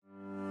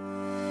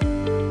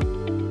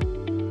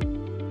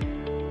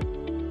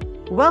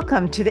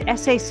Welcome to the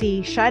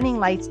SAC Shining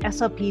Lights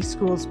SLP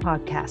Schools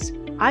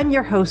podcast. I'm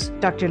your host,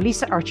 Dr.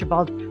 Lisa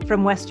Archibald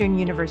from Western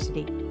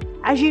University.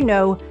 As you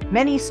know,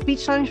 many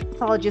speech-language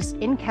pathologists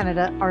in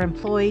Canada are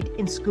employed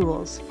in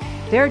schools.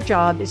 Their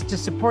job is to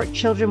support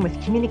children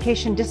with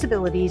communication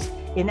disabilities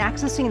in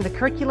accessing the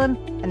curriculum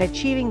and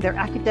achieving their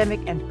academic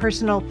and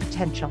personal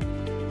potential.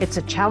 It's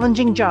a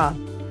challenging job.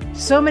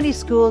 So many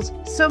schools,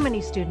 so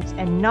many students,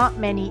 and not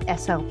many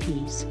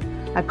SLPs.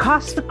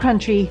 Across the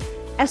country,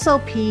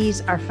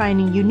 SLPs are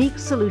finding unique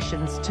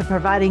solutions to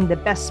providing the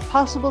best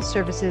possible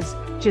services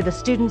to the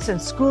students and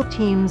school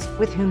teams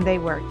with whom they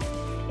work.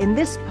 In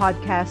this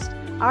podcast,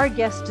 our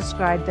guests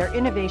describe their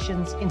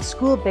innovations in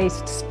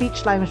school-based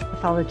speech-language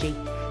pathology.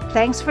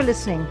 Thanks for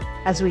listening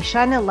as we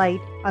shine a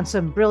light on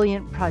some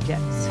brilliant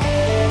projects.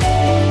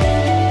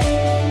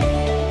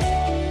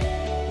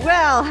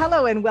 Well,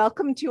 hello and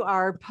welcome to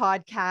our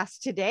podcast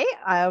today.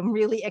 I'm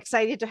really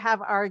excited to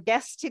have our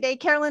guest today.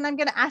 Carolyn, I'm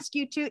going to ask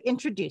you to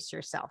introduce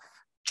yourself.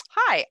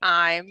 Hi,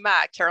 I'm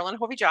Carolyn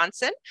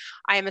Hovey-Johnson.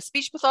 I am a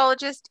speech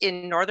pathologist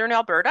in Northern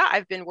Alberta.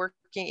 I've been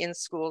working in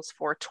schools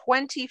for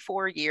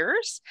 24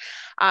 years.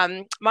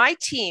 My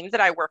team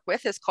that I work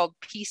with is called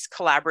Peace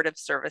Collaborative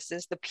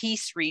Services. The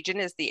Peace region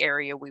is the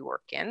area we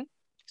work in.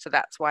 So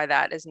that's why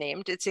that is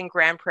named. It's in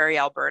Grand Prairie,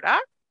 Alberta.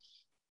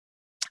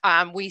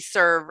 We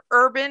serve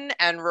urban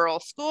and rural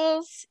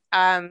schools,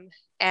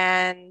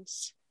 and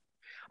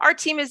our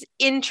team is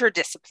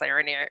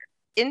interdisciplinary.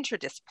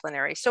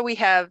 So we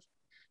have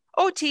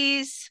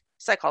OTs,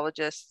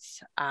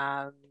 psychologists,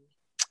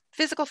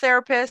 physical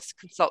therapists,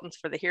 consultants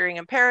for the hearing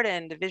impaired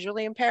and the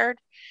visually impaired.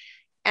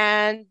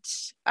 And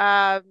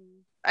then,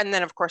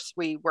 of course,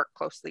 we work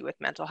closely with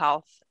mental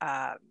health,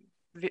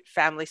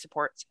 family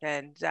supports,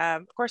 and,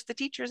 of course, the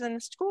teachers and the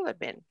school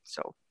admin.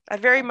 So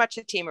very much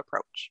a team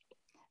approach.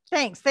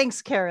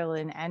 Thanks,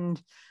 Carolyn,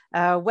 and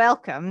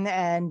welcome.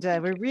 And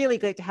we're really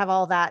glad to have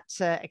all that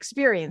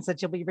experience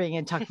that you'll be bringing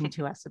and talking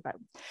to us about.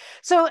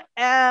 So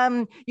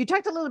you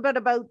talked a little bit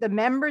about the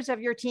members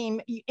of your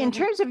team. In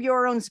terms of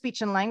your own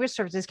speech and language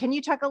services, can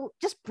you talk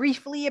just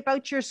briefly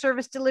about your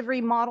service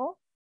delivery model?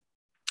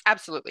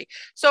 Absolutely.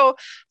 So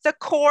the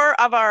core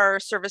of our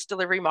service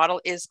delivery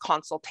model is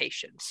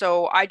consultation.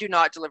 So I do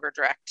not deliver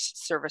direct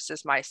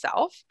services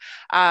myself.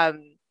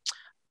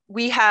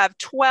 We have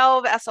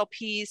 12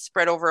 SLPs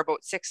spread over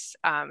about 6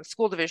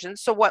 school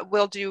divisions. So what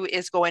we'll do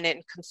is go in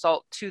and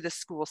consult to the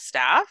school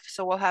staff.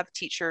 So we'll have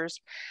teachers,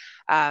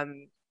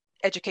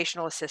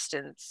 educational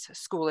assistants,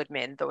 school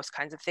admin, those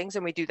kinds of things.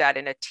 And we do that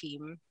in a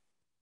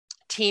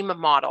team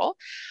model.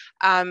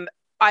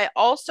 I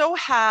also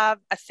have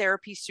a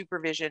therapy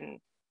supervision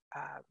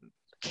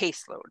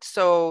caseload.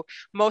 So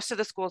most of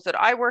the schools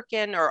that I work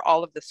in, or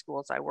all of the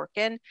schools I work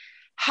in,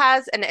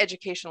 has an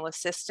educational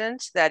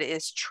assistant that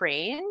is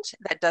trained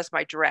that does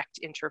my direct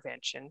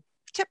intervention,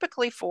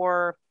 typically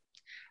for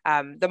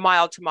the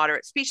mild to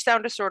moderate speech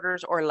sound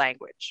disorders or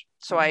language.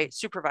 So I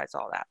supervise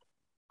all that.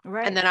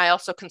 Right. And then I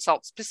also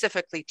consult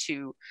specifically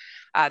to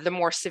the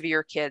more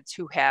severe kids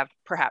who have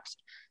perhaps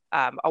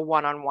a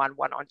one-on-one,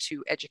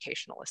 one-on-two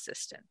educational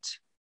assistant.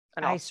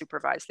 And I'll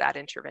supervise that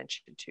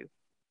intervention too.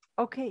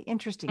 Okay,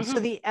 interesting. So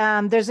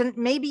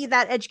maybe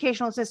that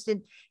educational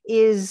assistant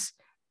is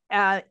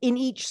in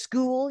each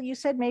school, you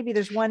said maybe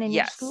there's one in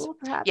each school,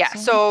 perhaps? Yeah.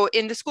 So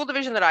in the school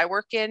division that I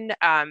work in,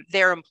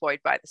 they're employed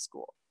by the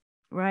school.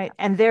 Right.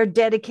 And they're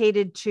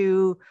dedicated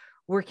to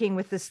working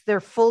with this.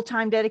 They're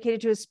full-time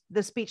dedicated to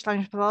the speech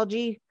language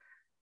pathology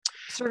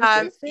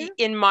services?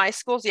 In my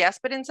schools, yes,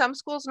 but in some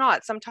schools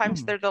not.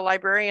 Sometimes they're the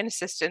librarian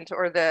assistant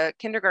or the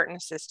kindergarten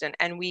assistant,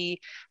 and we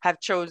have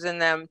chosen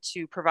them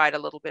to provide a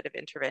little bit of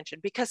intervention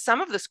because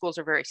some of the schools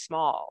are very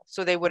small,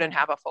 so they wouldn't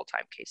have a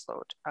full-time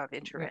caseload of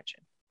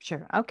intervention.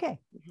 Sure. Okay.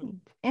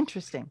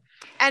 Interesting.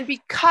 And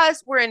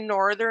because we're in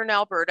Northern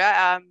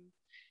Alberta,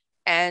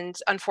 and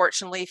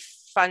unfortunately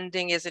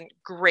funding isn't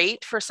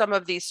great for some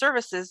of these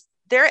services,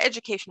 they're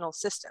educational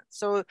assistants.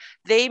 So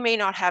they may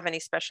not have any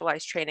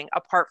specialized training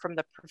apart from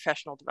the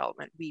professional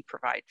development we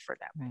provide for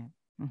them.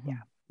 Right.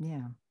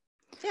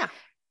 Yeah.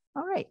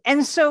 All right.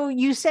 And so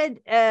you said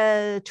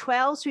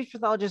 12 speech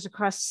pathologists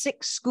across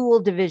 6 school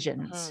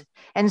divisions.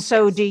 And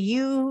so do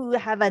you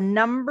have a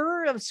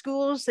number of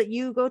schools that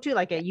you go to?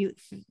 Like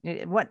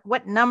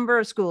what number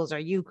of schools are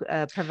you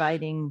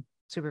providing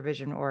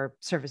supervision or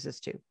services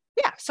to?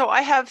 Yeah, so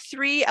I have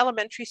 3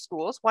 elementary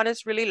schools. One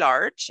is really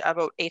large,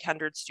 about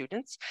 800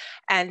 students,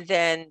 and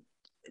then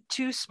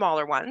 2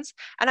 smaller ones.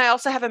 And I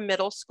also have a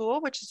middle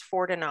school, which is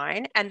 4 to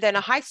 9, and then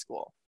a high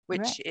school,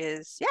 which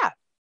is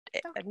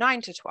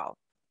 9 to 12.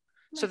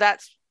 So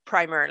that's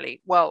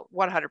primarily,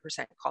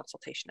 100%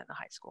 consultation in the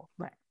high school.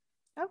 Right.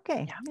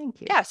 Okay. Yeah. Thank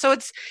you. Yeah. So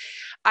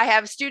I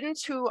have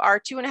students who are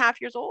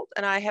 2.5 years old,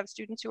 and I have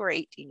students who are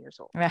 18 years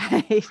old. Right.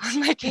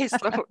 My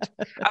caseload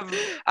of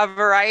a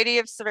variety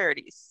of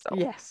severities. So,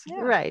 yes.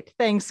 Yeah. Right.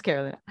 Thanks,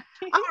 Carolyn.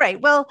 All right.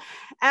 Well,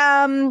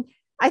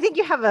 I think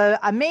you have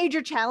a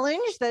major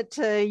challenge that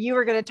you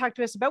were going to talk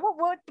to us about.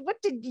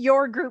 What did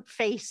your group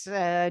face?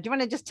 Do you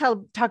want to just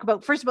talk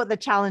about first about the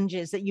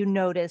challenges that you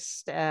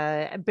noticed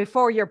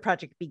before your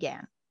project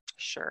began?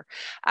 Sure.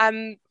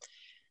 In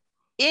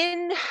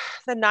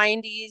the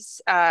 90s,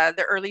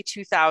 the early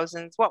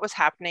 2000s, what was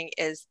happening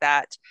is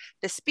that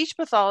the speech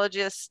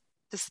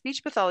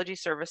pathology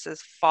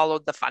services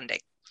followed the funding.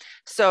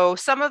 So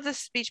some of the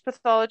speech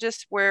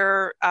pathologists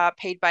were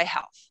paid by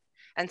health,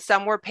 and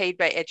some were paid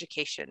by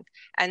education,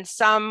 and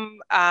some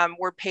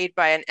were paid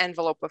by an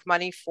envelope of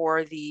money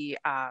for the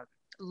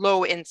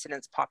low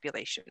incidence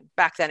population.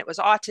 Back then it was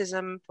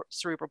autism,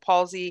 cerebral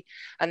palsy,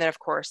 and then of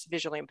course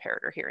visually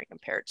impaired or hearing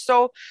impaired.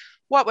 So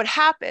what would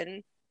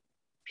happen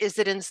is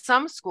that in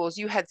some schools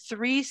you had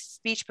 3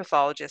 speech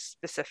pathologists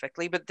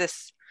specifically, but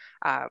this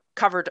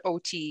covered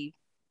OT,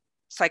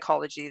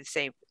 psychology,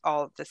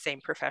 all of the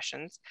same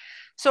professions.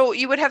 So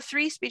you would have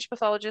 3 speech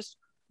pathologists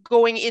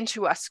going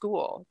into a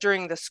school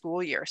during the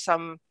school year,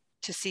 some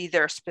to see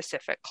their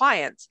specific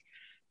clients.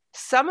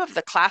 Some of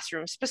the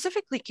classrooms,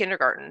 specifically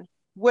kindergarten,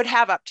 would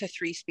have up to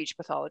 3 speech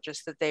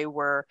pathologists that they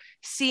were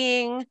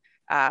seeing,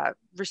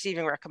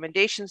 receiving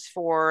recommendations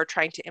for,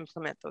 trying to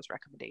implement those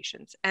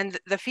recommendations. And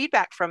the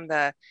feedback from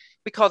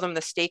we call them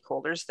the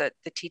stakeholders, that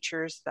the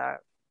teachers, the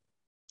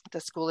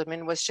school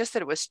admin, was just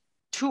that it was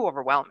too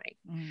overwhelming.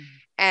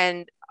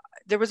 And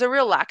there was a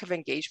real lack of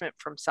engagement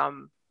from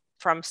some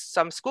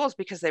schools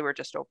because they were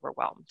just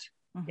overwhelmed.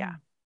 Yeah.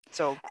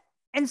 So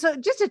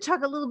just to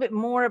talk a little bit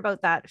more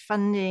about that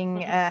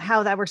funding,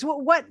 how that works,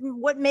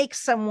 what makes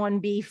someone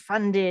be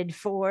funded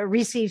for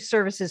receive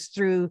services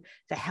through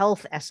the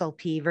health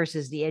SLP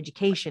versus the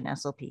education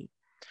SLP?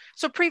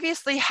 So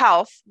previously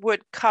health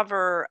would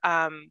cover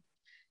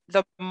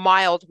the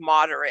mild,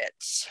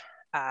 moderate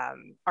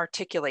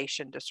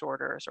articulation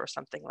disorders or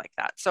something like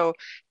that. So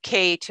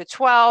K to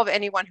 12,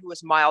 anyone who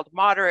was mild,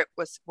 moderate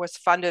was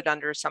funded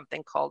under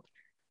something called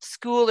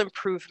school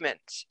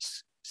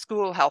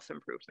health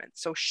improvement,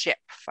 so SHIP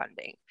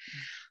funding.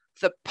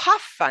 The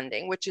PUF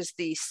funding, which is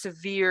the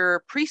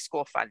severe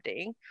preschool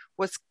funding,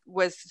 was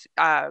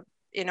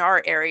in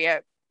our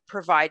area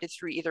provided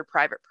through either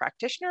private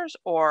practitioners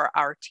or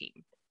our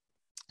team.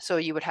 So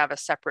you would have a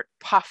separate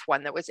PUF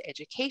one that was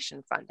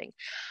education funding.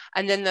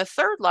 And then the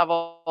third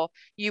level,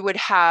 you would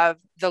have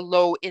the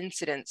low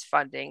incidence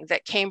funding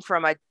that came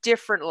from a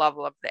different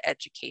level of the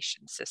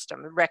education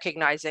system,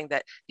 recognizing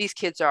that these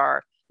kids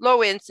are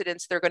low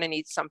incidence, they're going to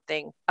need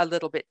something a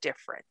little bit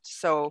different.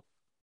 So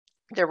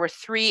there were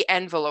 3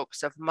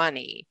 envelopes of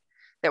money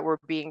that were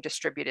being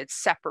distributed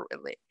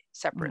separately.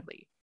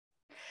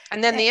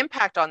 And then the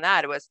impact on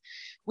that was,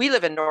 we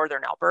live in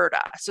northern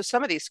Alberta, so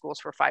some of these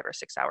schools were 5 or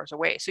 6 hours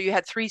away. So you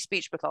had 3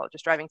 speech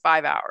pathologists driving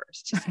 5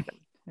 hours to see them.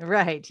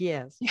 Right.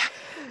 Yes. Yeah.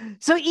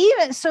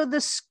 So the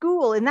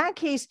school, in that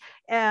case,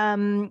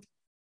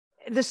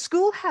 the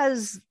school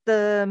has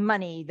the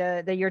money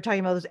that you're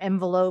talking about, those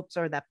envelopes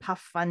or that PUF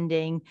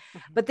funding,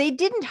 but they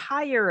didn't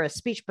hire a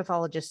speech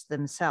pathologist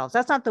themselves.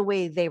 That's not the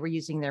way they were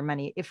using their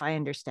money, if I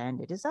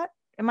understand it.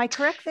 Am I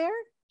correct there?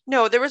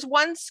 No, there was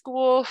one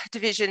school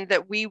division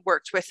that we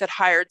worked with that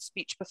hired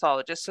speech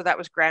pathologists. So that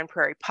was Grand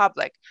Prairie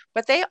Public,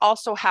 but they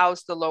also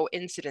housed the low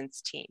incidence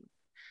team.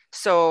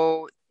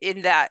 So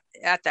at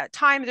that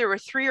time, there were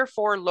 3 or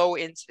 4 low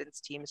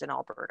incidence teams in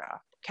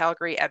Alberta: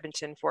 Calgary,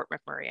 Edmonton, Fort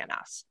McMurray, and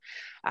us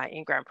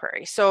in Grand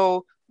Prairie.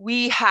 So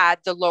we had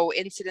the low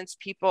incidence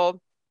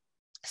people.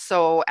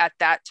 So at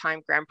that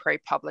time, Grand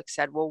Prairie Public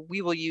said, well,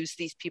 we will use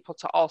these people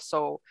to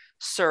also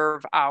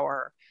serve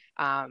our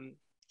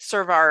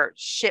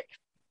SHIP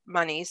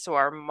money, so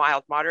our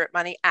mild, moderate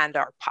money, and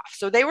our PUF.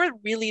 So they were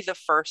really the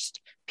first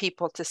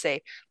people to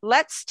say,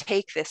 let's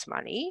take this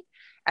money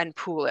and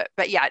pool it.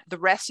 But yeah, the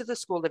rest of the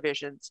school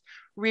divisions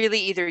really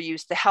either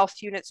use the health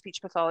unit speech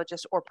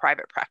pathologists or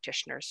private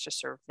practitioners to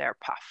serve their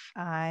PUF.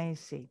 I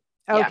see.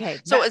 Okay.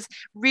 Yeah. So it's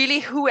really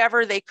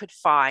whoever they could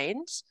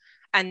find,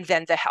 and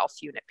then the health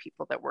unit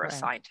people that were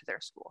assigned to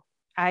their school.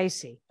 I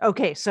see.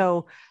 Okay.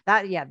 So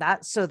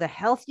so the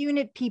health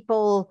unit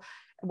people,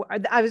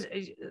 I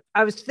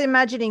was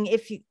imagining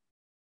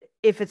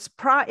if it's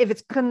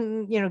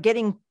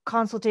getting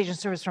consultation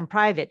service from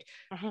private,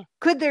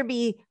 could there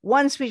be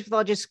one speech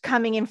pathologist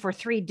coming in for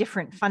 3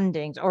 different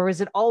fundings, or is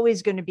it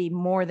always going to be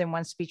more than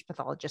one speech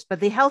pathologist?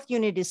 But the health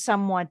unit is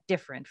somewhat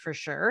different for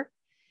sure.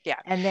 Yeah.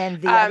 And then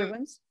the other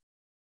ones?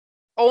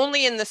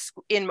 Only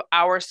in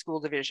our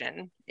school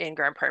division in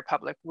Grand Prairie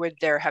Public would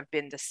there have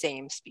been the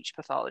same speech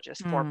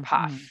pathologist for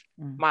PUF,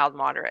 mild,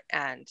 moderate,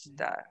 and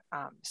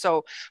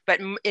but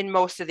in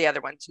most of the other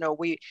ones, no.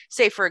 We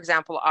say, for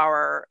example,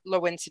 our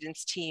low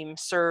incidence team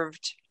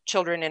served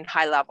children in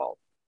high level,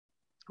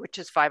 which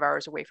is 5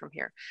 hours away from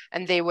here,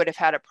 and they would have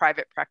had a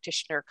private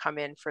practitioner come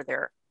in for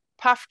their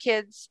PUF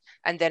kids,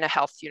 and then a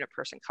health unit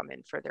person come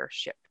in for their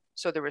SHIP.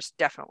 So there was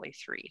definitely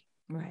 3.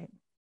 Right.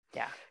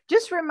 Yeah.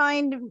 Just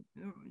remind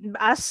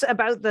us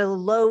about the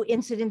low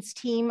incidence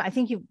team. I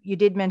think you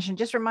did mention,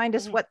 just remind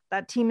us what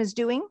that team is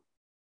doing.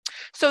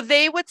 So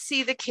they would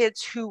see the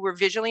kids who were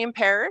visually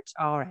impaired,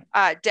 All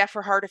right. deaf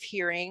or hard of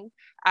hearing.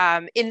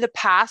 In the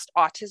past,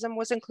 autism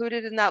was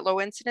included in that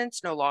low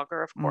incidence, no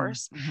longer, of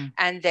course. Mm-hmm.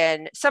 And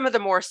then some of the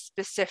more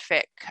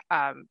specific,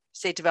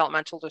 say,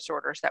 developmental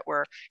disorders that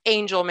were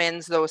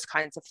Angelman's, those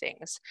kinds of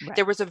things. Right.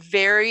 There was a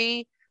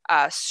very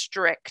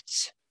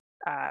strict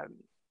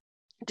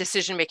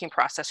decision-making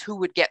process who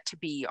would get to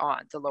be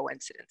on the low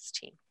incidence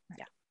team.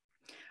 Yeah.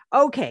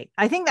 Okay,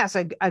 I think that's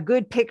a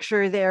good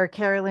picture there,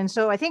 Carolyn.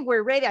 So I think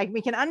we're ready.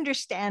 We can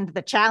understand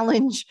the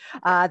challenge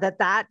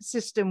that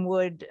system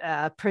would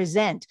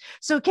present.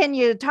 So can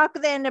you talk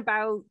then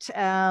about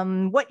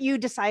what you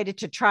decided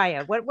to try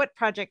out? What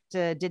project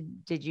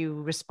did you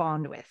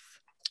respond with?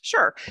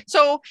 Sure.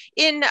 So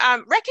in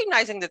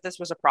recognizing that this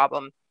was a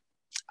problem,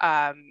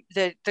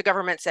 the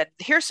government said,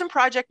 here's some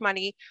project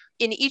money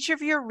in each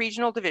of your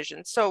regional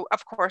divisions. So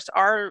of course,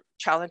 our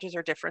challenges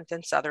are different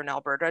than Southern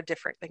Alberta,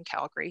 different than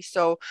Calgary.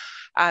 So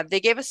they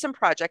gave us some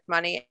project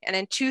money. And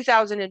in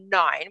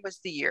 2009 was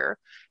the year.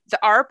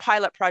 Our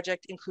pilot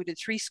project included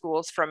 3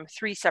 schools from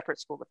 3 separate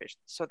school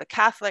divisions. So the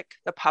Catholic,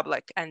 the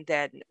public, and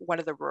then one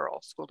of the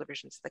rural school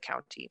divisions of the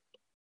county.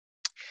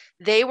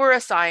 They were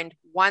assigned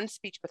 1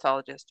 speech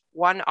pathologist,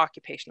 1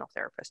 occupational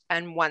therapist,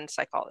 and 1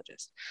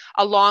 psychologist,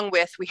 along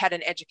with, we had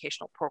an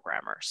educational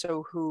programmer,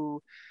 so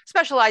who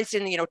specialized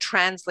in,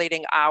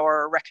 translating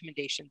our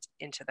recommendations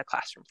into the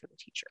classroom for the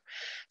teacher.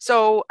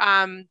 So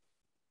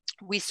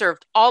we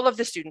served all of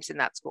the students in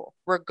that school,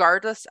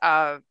 regardless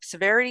of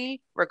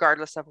severity,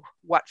 regardless of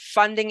what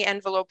funding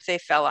envelope they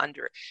fell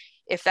under.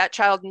 If that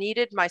child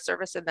needed my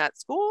service in that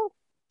school,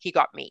 he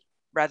got me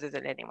rather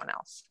than anyone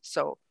else.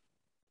 So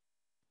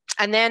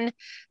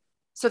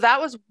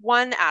that was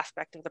one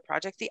aspect of the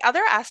project. The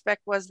other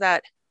aspect was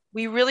that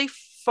we really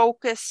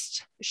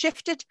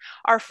shifted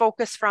our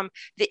focus from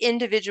the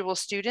individual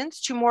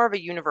students to more of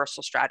a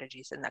universal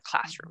strategies in the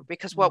classroom,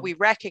 because what we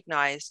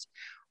recognized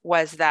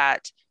was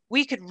that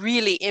we could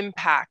really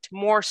impact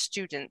more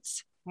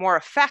students more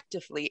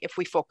effectively if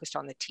we focused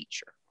on the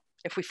teacher,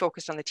 if we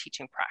focused on the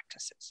teaching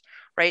practices,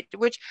 right?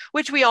 Which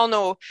we all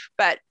know,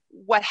 but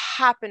what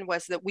happened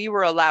was that we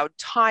were allowed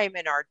time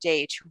in our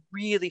day to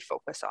really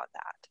focus on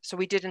that. So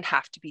we didn't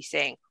have to be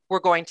saying, we're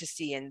going to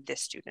see in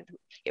this student.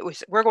 It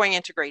was, we're going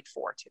into grade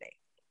 4 today.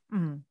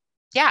 Mm-hmm.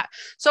 Yeah.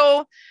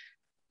 So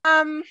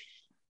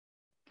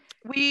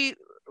we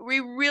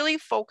really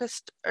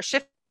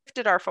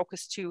shifted our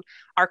focus to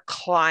our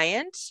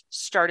clients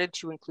started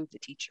to include the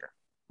teacher.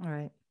 All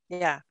right.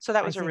 Yeah. So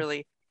that was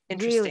really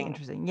interesting. Really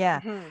interesting.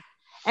 Yeah. Mm-hmm.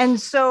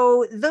 And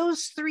so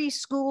those 3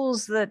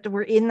 schools that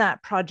were in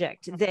that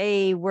project,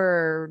 they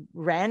were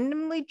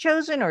randomly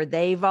chosen, or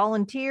they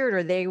volunteered,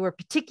 or they were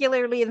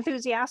particularly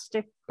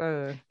enthusiastic?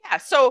 Yeah.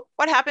 So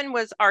what happened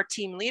was our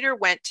team leader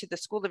went to the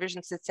school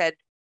divisions that said,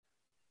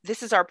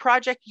 this is our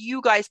project,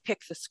 you guys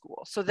pick the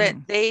school, so that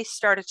they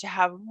started to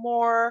have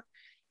more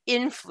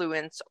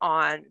influence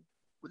on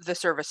the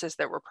services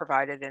that were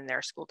provided in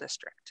their school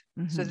district.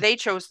 Mm-hmm. So they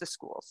chose the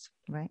schools.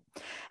 Right.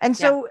 And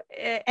so,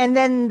 and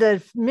then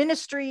the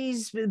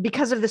ministries,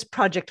 because of this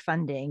project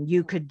funding,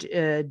 you could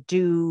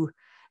do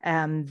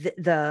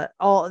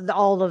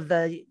all of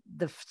the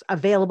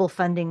available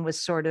funding was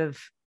sort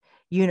of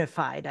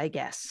unified, I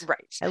guess.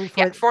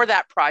 Right. For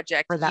that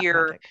project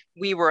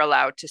we were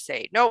allowed to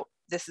say, no,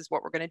 this is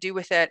what we're going to do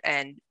with it.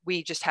 And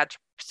we just had to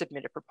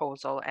submit a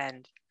proposal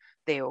and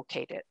they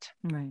okayed it.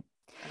 Right.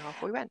 And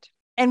off we went.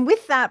 And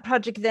with that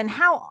project, then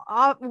how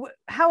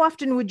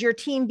often would your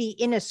team be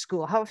in a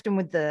school? How often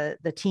would the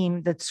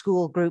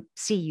school group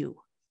see you?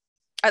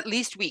 At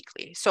least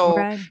weekly.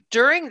 So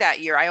during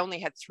that year, I only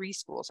had 3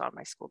 schools on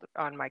my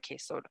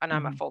caseload, and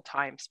I'm a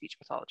full-time speech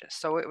pathologist.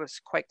 So it was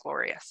quite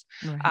glorious.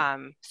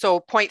 Right. So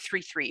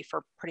 0.33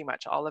 for pretty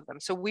much all of them.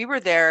 So we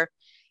were there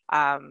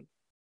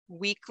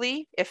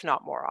weekly, if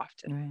not more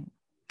often. Right.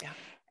 Yeah.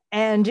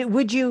 And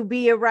would you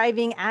be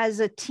arriving as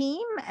a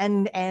team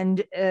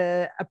and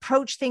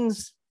approach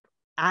things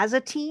as a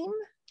team?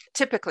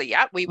 Typically,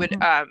 yeah. We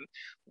would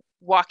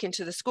walk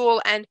into the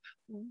school. And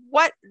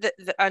what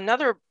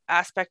another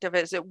aspect of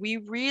it is that we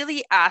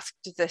really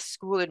asked the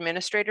school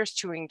administrators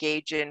to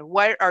engage in,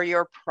 what are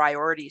your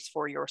priorities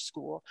for your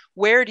school?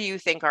 Where do you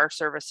think our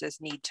services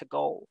need to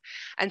go?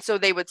 And so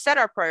they would set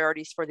our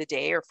priorities for the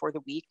day or for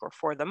the week or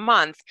for the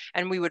month,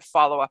 and we would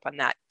follow up on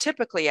that,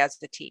 typically as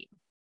the team.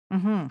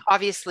 Mm-hmm.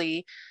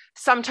 Obviously,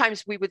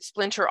 sometimes we would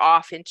splinter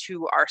off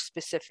into our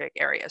specific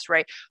areas,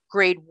 right?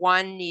 Grade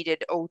 1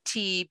 needed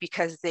OT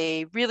because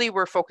they really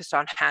were focused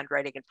on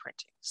handwriting and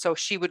printing. So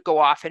she would go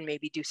off and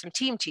maybe do some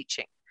team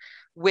teaching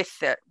with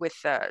the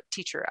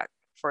teacher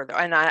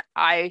and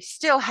I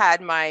still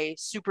had my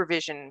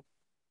supervision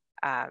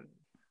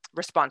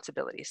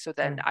responsibilities. So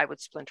then I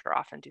would splinter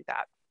off and do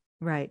that.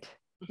 Right.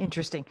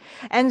 Interesting.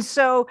 And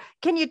so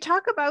can you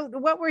talk about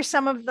what were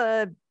some of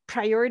the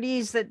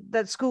priorities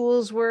that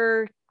schools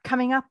were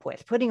coming up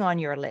with, putting on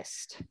your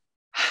list?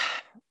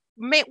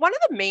 One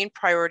of the main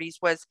priorities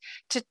was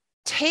to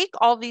take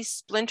all these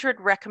splintered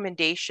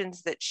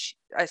recommendations that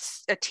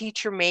a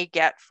teacher may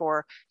get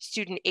for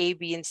student A,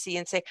 B, and C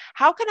and say,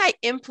 how can I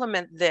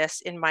implement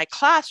this in my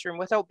classroom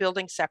without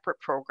building separate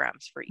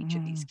programs for each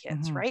of these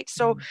kids, right?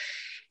 So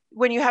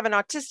when you have an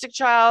autistic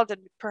child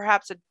and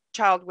perhaps a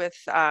child with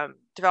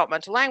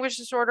developmental language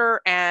disorder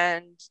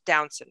and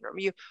Down syndrome,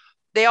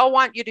 they all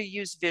want you to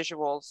use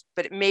visuals,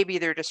 but maybe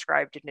they're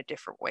described in a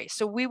different way.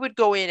 So we would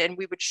go in and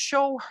we would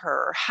show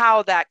her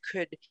how that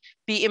could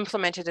be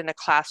implemented in a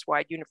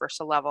class-wide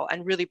universal level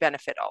and really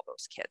benefit all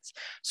those kids.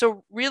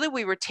 So really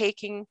we were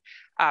taking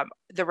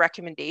the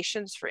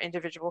recommendations for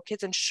individual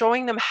kids and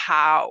showing them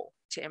how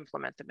to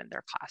implement them in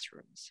their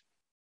classrooms.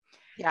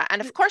 Yeah,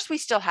 and of course we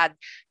still had,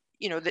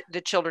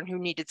 the children who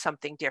needed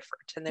something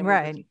different, and then we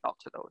would default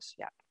to those.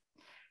 Yeah.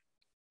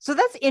 So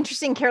that's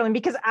interesting, Carolyn,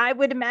 because I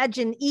would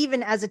imagine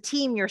even as a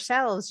team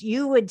yourselves,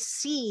 you would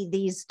see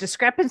these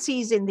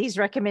discrepancies in these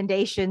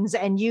recommendations,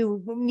 and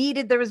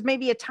there was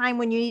maybe a time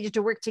when you needed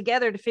to work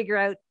together to figure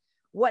out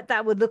what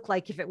that would look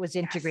like if it was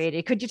integrated.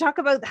 Yes. Could you talk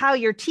about how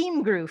your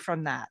team grew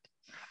from that?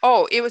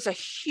 Oh, it was a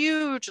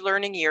huge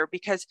learning year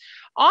because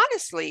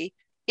honestly,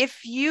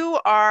 if you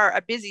are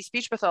a busy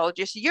speech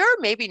pathologist,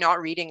 you're maybe not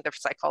reading the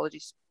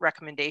psychology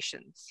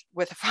recommendations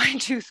with a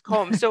fine-tooth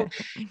comb. So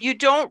you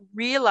don't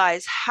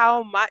realize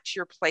how much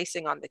you're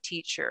placing on the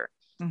teacher.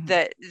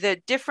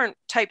 The different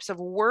types of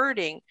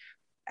wording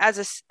as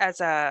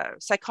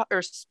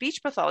a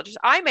speech pathologist,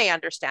 I may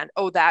understand,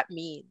 that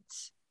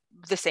means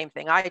the same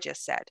thing I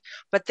just said,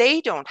 but they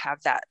don't have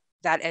that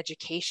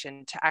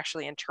education to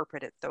actually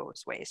interpret it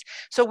those ways.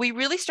 So we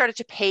really started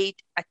to pay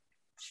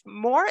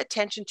more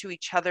attention to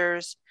each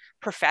other's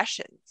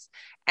professions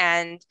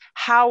and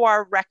how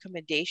our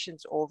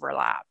recommendations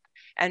overlap,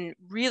 and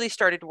really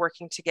started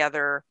working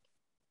together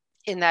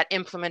in that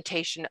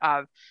implementation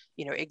of,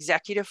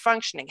 executive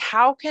functioning.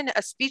 How can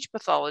a speech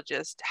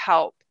pathologist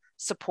help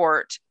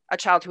support a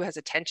child who has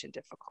attention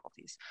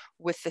difficulties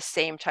with the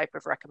same type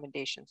of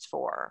recommendations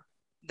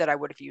that I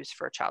would have used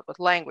for a child with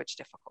language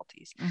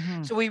difficulties?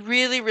 So we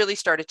really, really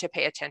started to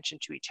pay attention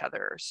to each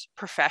other's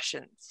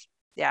professions.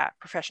 Yeah,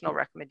 professional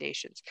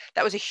recommendations.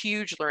 That was a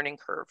huge learning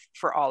curve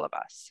for all of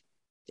us.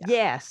 Yeah.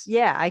 Yes,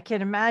 yeah, I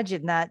can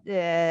imagine that,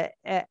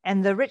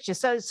 and the richness.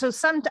 So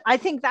I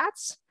think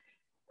that's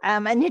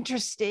an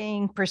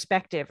interesting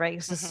perspective,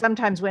 right? So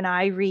sometimes when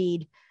I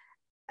read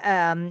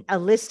a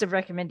list of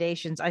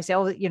recommendations, I say,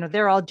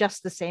 they're all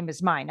just the same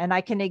as mine, and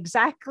I can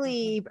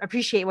exactly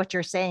appreciate what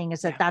you're saying.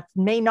 Is that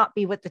may not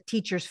be what the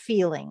teacher's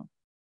feeling,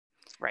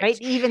 right?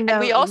 Even though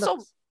we also.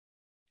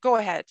 Go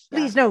ahead.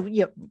 Please, no,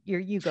 you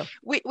go.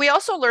 We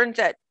also learned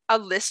that a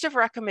list of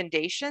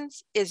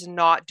recommendations is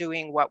not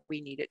doing what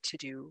we needed to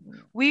do.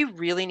 We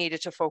really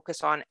needed to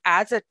focus on,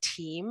 as a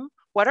team,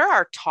 what are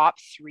our top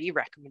 3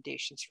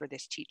 recommendations for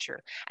this teacher?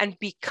 And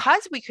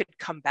because we could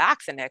come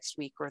back the next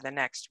week or the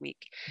next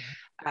week,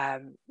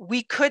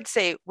 we could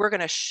say, we're going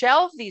to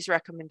shelve these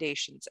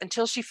recommendations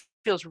until she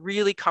feels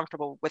really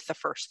comfortable with the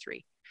first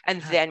 3.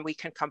 And then we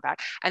can come back.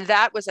 And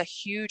that was a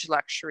huge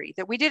luxury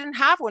that we didn't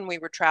have when we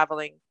were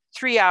traveling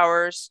 3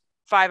 hours,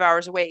 5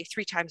 hours away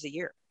 3 times a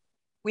year.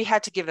 We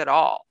had to give it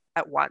all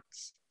at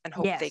once and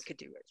hope they could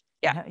do it.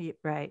 Yeah,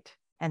 right.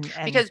 And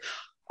because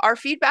our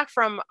feedback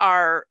from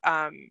our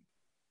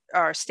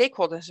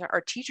stakeholders,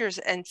 our teachers,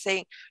 and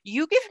saying,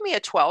 you give me a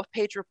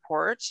 12-page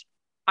report,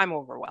 I'm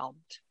overwhelmed.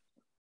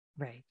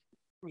 Right.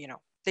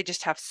 They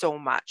just have so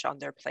much on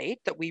their plate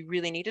that we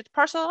really needed to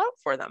parcel it out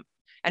for them.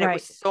 And it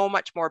was so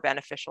much more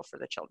beneficial for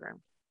the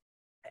children.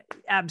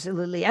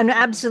 Absolutely. And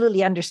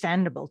absolutely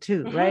understandable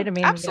too, right? I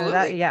mean,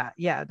 absolutely.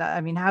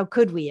 I mean, how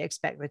could we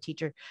expect the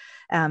teacher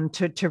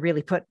to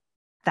really put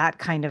that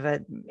kind of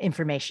a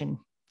information,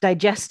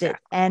 digest it,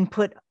 and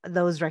put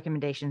those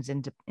recommendations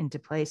into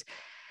place?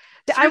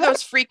 Through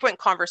those frequent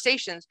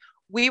conversations,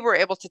 we were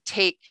able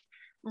to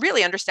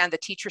really understand the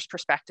teacher's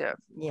perspective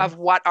of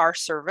what our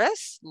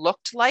service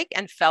looked like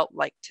and felt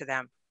like to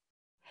them.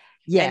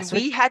 Yes.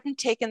 And we hadn't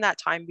taken that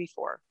time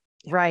before.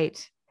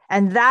 Right.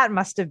 And that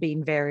must have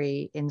been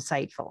very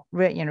insightful,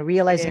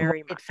 realizing what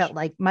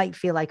it might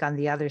feel like on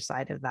the other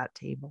side of that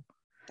table.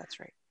 That's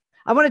right.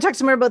 I want to talk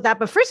some more about that.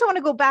 But first I want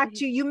to go back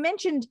to, you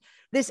mentioned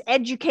this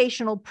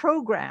educational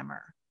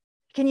programmer.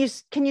 Can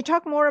you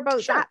talk more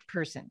about that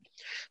person?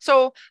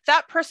 So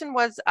that person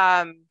was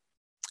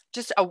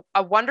just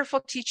a wonderful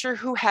teacher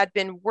who had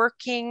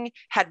worked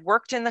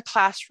in the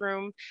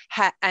classroom,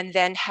 and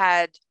then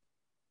had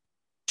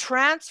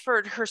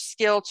transferred her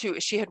skill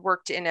she had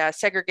worked in a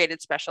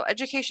segregated special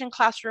education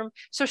classroom.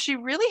 So she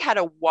really had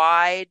a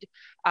wide,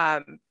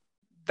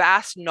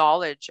 vast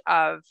knowledge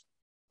of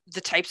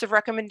the types of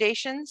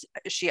recommendations.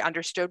 She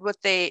understood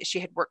she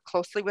had worked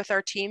closely with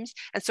our teams.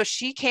 And so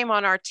she came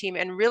on our team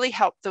and really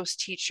helped those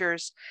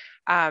teachers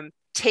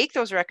take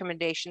those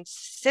recommendations,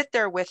 sit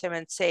there with them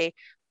and say,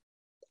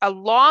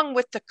 along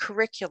with the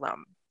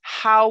curriculum,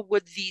 how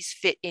would these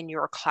fit in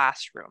your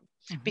classroom?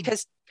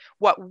 Because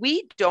what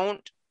we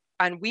don't,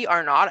 and we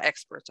are not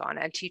experts on,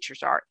 and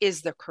teachers are,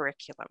 is the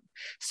curriculum.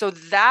 So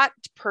that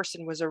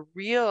person was a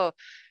real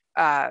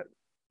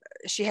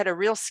she had a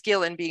real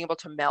skill in being able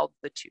to meld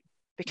the two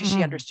because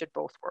she understood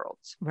both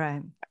worlds.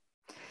 Right.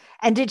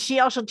 And did she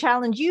also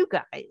challenge you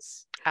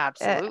guys?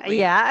 Absolutely.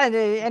 Yeah.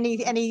 And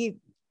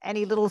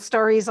any little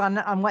stories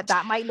on what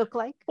that might look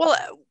like? Well,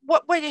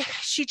 what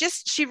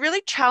she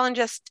really challenged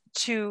us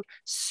to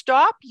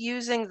stop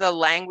using the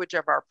language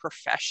of our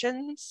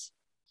professions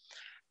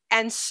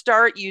and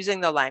start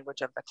using the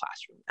language of the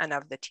classroom and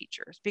of the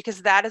teachers,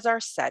 because that is our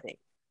setting.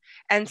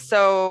 And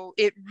so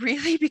it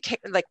really became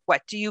like,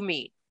 what do you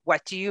mean?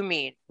 What do you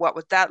mean? What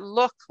would that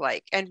look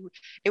like? And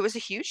it was a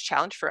huge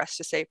challenge for us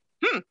to say,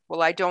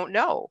 well, I don't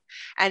know.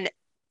 And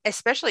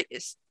especially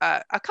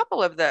a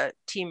couple of the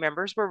team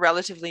members were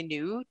relatively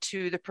new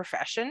to the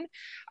profession.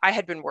 I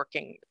had been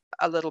working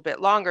a little bit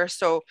longer,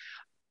 so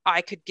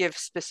I could give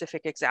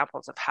specific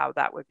examples of how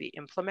that would be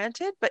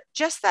implemented. But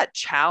just that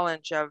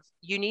challenge of,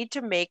 you need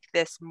to make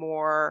this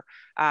more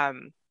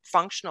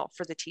functional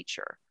for the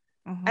teacher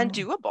and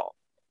doable.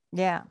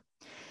 Yeah.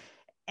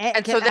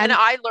 And so then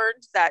I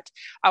learned that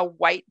a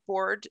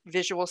whiteboard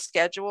visual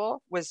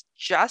schedule was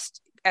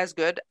just as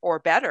good or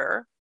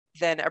better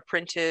than a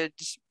printed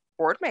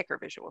boardmaker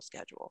visual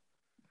schedule.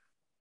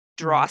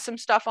 Draw some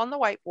stuff on the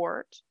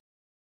whiteboard.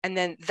 And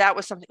then that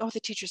was something, the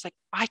teacher's like,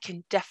 I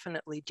can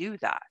definitely do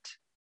that.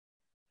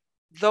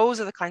 Those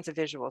are the kinds of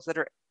visuals that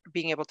are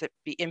being able to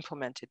be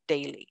implemented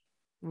daily.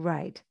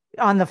 Right.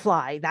 On the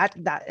fly. That's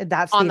the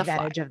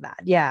advantage of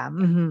that. Yeah.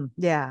 Mm-hmm.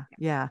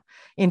 Yeah.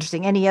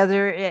 Interesting. Any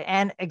other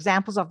and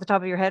examples off the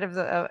top of your head of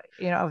the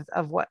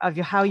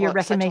how your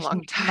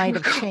recommendation might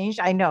have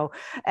changed? I know.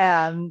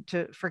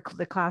 For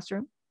the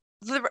classroom.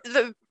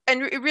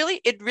 And it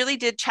really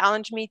did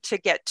challenge me to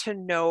get to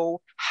know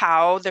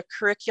how the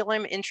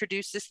curriculum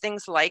introduces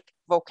things like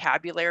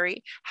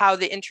vocabulary, how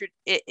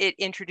it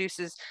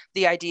introduces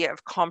the idea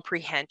of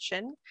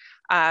comprehension.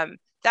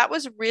 That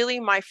was really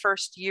my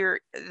first year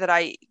that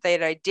I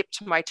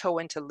dipped my toe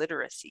into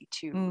literacy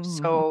too.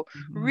 So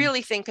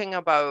really thinking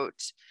about,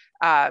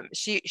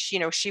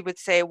 she would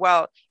say,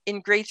 well,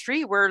 in grade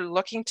 3, we're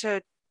looking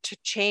to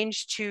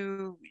change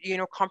to,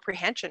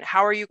 comprehension.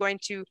 How are you going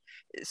to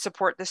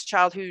support this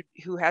child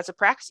who has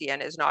apraxia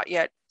and is not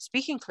yet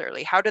speaking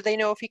clearly? How do they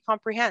know if he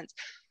comprehends?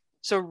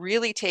 So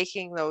really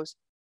taking those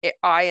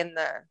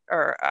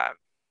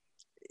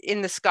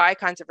in the sky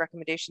kinds of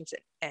recommendations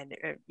and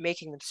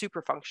making them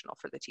super functional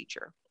for the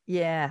teacher.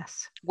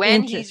 Yes.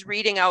 When he's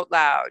reading out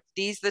loud,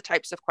 these are the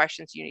types of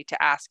questions you need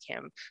to ask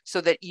him so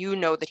that you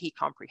know that he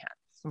comprehends.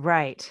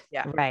 Right.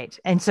 Yeah. Right.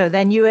 And so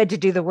then you had to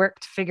do the work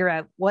to figure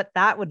out what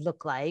that would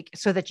look like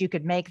so that you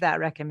could make that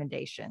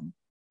recommendation.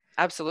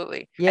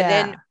 Absolutely. Yeah. And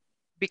then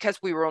because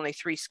we were only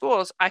 3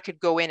 schools, I could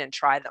go in and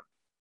try them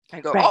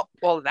and go,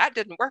 that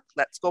didn't work.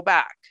 Let's go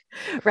back.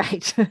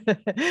 Right.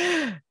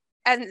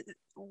 And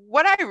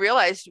what I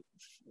realized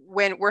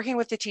when working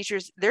with the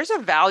teachers, there's a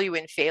value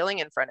in failing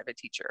in front of a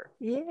teacher.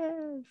 Yes.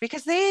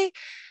 Because they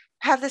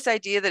have this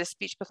idea that a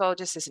speech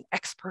pathologist is an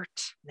expert,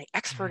 and the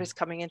expert is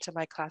coming into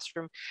my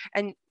classroom.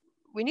 And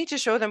we need to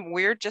show them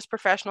we're just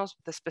professionals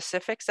with a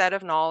specific set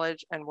of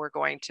knowledge, and we're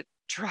going to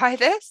try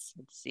this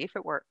and see if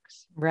it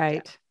works. Right.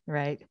 Yeah.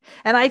 Right.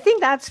 And I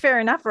think that's fair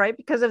enough, right?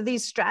 Because of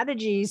these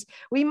strategies,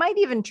 we might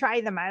even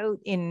try them out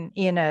in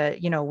a,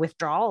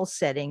 withdrawal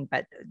setting,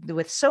 but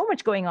with so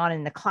much going on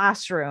in the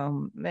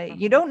classroom,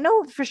 you don't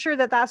know for sure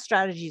that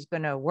strategy is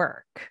going to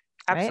work.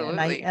 Absolutely.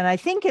 Right? And I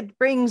think it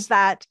brings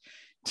that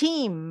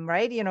team,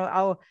 right?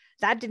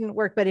 That didn't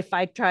work, but if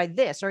I tried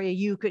this, or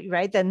you could,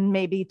 right, then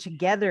maybe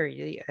together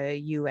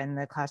you and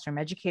the classroom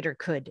educator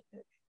could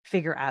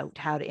figure out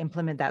how to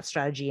implement that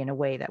strategy in a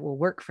way that will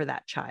work for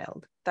that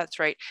child. That's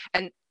right.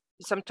 And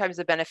sometimes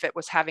the benefit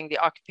was having the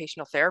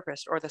occupational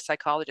therapist or the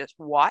psychologist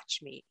watch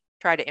me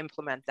try to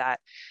implement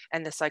that.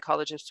 And the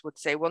psychologist would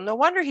say, well, no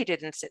wonder he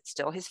didn't sit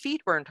still. His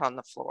feet weren't on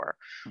the floor.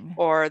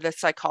 Or the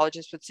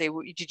psychologist would say,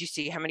 well, did you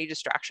see how many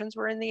distractions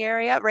were in the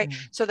area? Right.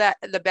 So that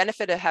the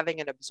benefit of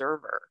having an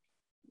observer.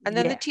 And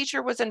then the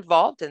teacher was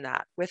involved in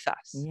that with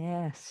us.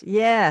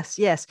 Yes.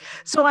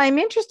 So I'm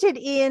interested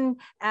in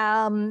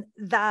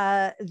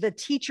the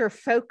teacher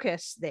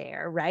focus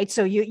there, right?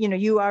 So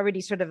you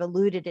already sort of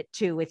alluded it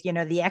to with,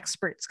 the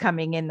experts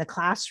coming in the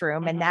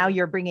classroom, and now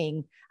you're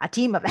bringing a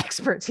team of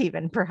experts,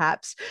 even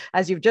perhaps,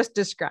 as you've just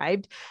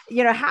described.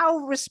 How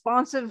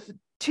responsive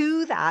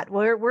to that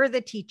were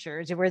the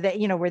teachers? Were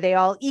they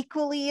all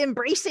equally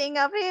embracing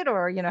of it,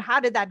 or how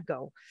did that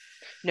go?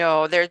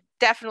 No, there's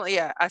definitely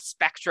a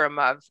spectrum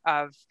of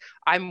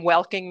I'm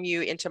welcoming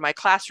you into my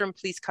classroom.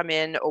 Please come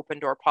in, open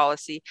door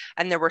policy.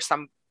 And there were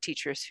some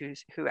teachers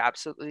who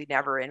absolutely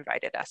never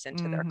invited us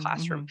into their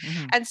classroom.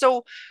 And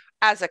so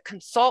as a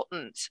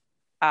consultant,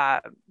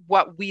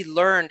 what we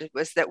learned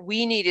was that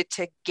we needed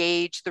to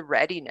gauge the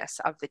readiness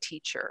of the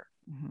teacher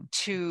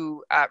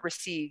to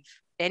receive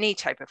any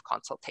type of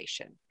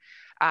consultation.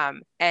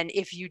 And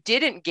if you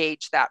didn't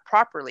gauge that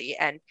properly,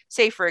 and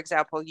say, for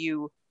example,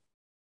 you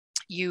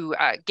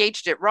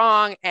gauged it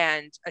wrong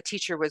and a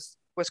teacher was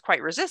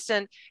quite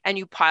resistant and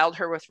you piled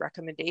her with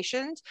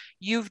recommendations,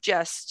 you've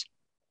just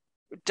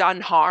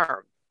done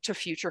harm to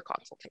future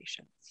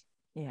consultations.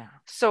 Yeah.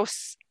 So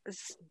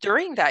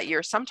during that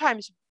year,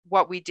 sometimes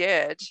what we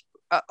did,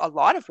 a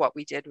lot of what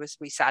we did was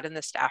we sat in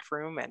the staff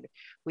room and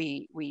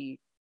we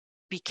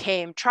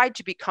tried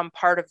to become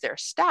part of their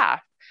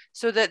staff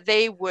so that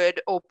they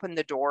would open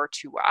the door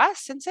to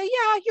us and say,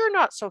 yeah, you're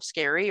not so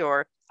scary,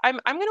 or I'm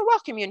going to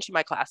welcome you into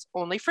my class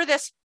only for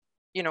this,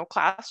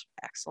 class.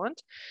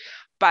 Excellent.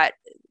 But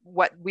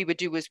what we would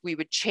do is we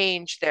would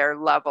change their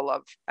level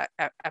of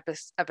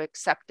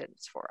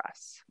acceptance for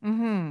us.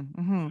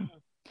 And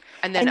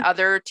then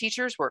other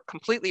teachers were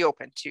completely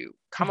open to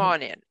come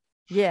on in.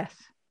 Yes.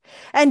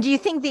 And do you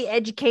think the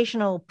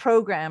educational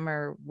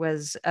programmer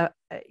was,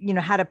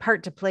 had a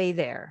part to play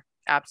there?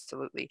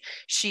 Absolutely.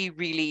 She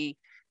really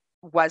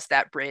was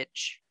that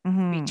bridge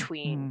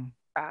between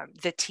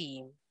the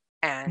team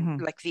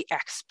and like the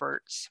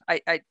experts.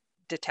 I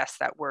detest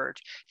that word.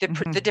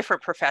 The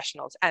different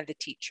professionals and the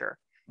teacher,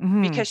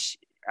 because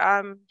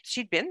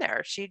she'd been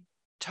there. She'd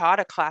taught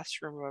a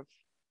classroom of,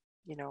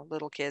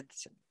 little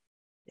kids.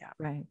 Yeah.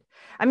 Right.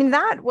 I mean,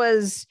 that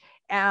was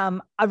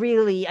a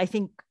really, I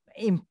think,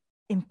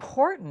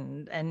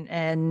 important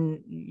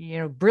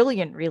and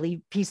brilliant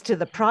really piece to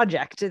the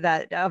project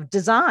that of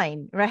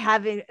design, right?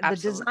 Having Absolutely.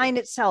 The design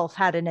itself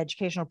had an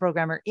educational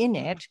programmer in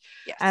it,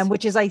 yes.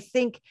 Which is, I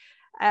think,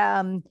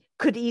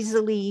 could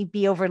easily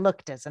be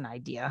overlooked as an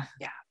idea.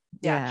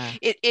 Yeah.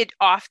 It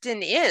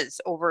often is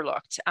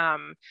overlooked.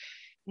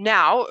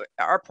 Now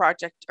our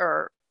project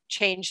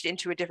changed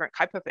into a different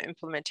type of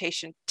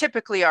implementation.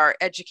 Typically, our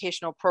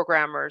educational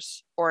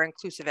programmers or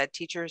inclusive ed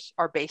teachers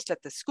are based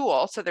at the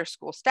school, so they're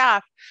school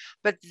staff,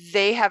 but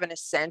they have an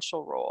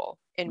essential role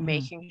in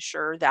making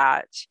sure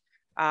that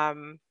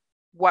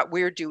what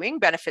we're doing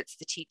benefits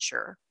the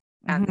techer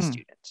and the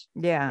student.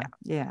 Yeah.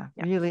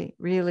 Really,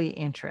 really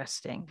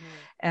interesting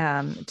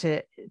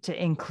to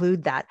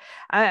include that.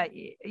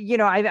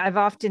 I've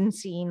often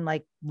seen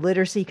like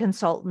literacy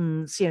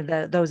consultants,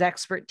 those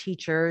expert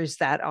teachers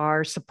that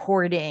are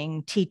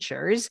supporting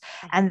teachers,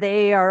 and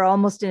they are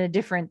almost in a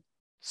different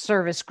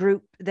service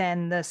group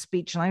than the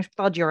speech language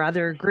pathology or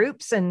other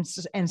groups, and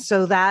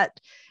so that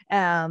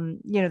I'm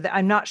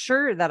not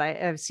sure that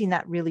I've seen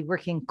that really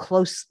working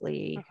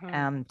closely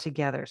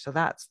together. So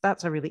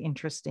that's a really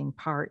interesting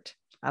part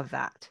of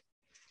that.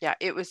 Yeah,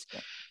 it was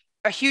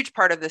a huge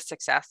part of the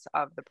success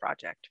of the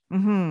project.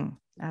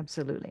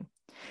 Absolutely.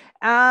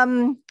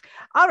 All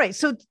right.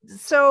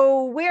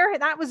 So where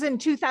that was in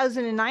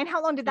 2009.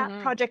 How long did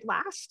that project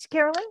last,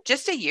 Carolyn?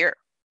 Just a year.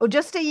 Oh,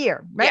 just a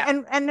year, right?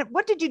 Yeah. And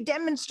what did you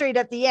demonstrate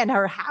at the end,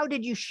 or how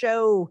did you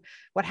show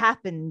what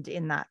happened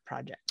in that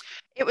project?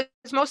 It was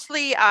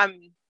mostly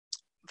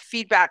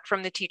feedback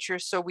from the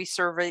teachers. So we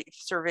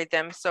surveyed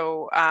them.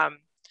 So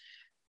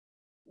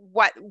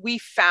what we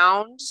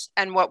found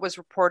and what was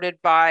reported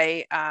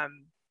by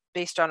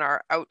based on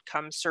our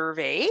outcome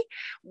survey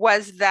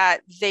was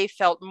that they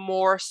felt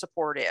more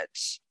supported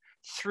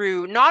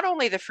through not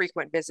only the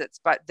frequent visits,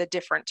 but the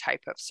different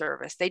type of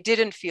service. They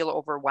didn't feel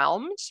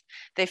overwhelmed.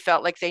 They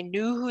felt like they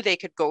knew who they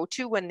could go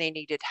to when they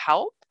needed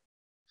help.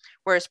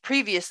 Whereas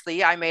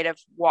previously I might have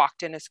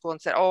walked in a school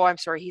and said, oh, I'm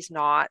sorry, he's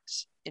not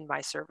in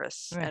my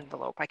service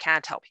envelope. I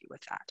can't help you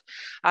with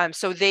that.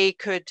 So they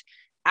could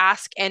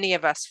ask any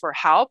of us for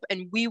help,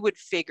 and we would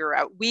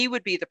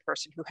be the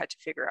person who had to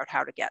figure out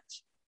how to get.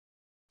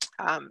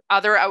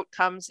 Other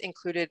outcomes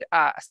included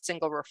a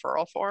single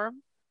referral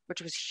form,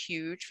 which was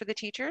huge for the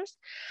teachers.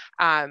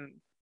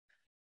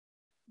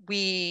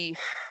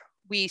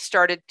 We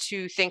started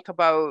to think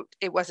about,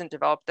 it wasn't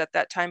developed at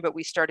that time, but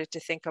we started to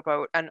think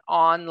about an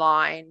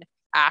online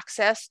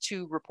access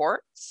to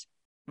reports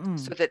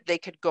so that they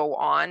could go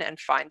on and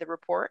find the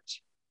report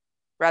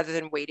rather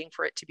than waiting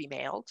for it to be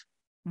mailed.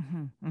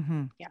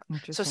 Yeah.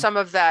 So some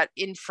of that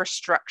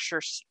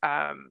infrastructure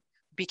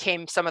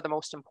became some of the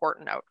most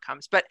important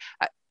outcomes. But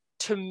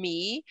to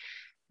me,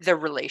 the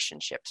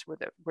relationships were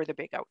the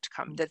big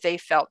outcome, that they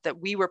felt that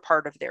we were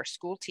part of their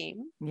school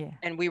team,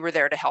 and we were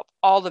there to help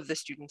all of the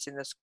students in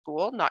the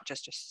school, not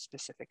just a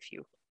specific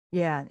few.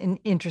 Yeah,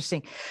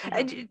 interesting.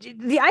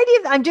 The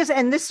idea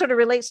and this sort of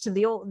relates to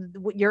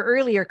your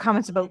earlier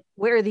comments about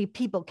where the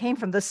people came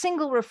from, the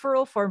single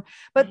referral form,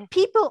 but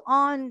people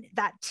on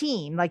that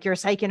team, like your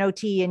psych and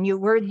OT, and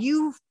were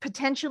you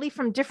potentially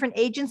from different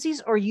agencies,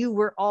 or you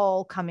were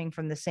all coming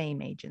from the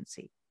same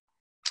agency?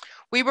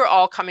 We were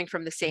all coming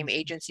from the same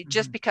agency,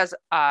 just because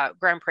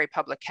Grand Prairie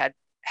Public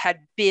had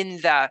been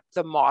the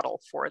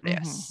model for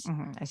this.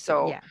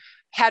 So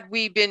had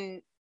we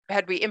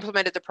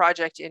implemented the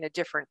project in a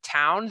different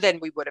town, then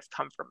we would have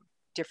come from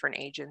different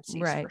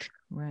agencies. Right.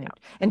 Yeah.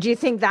 And do you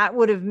think that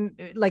would have,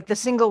 like the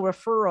single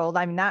referral,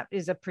 I mean, that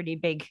is a pretty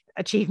big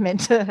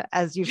achievement,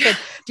 as you said.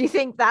 Do you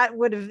think that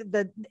would have,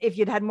 if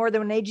you'd had more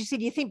than one agency,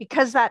 do you think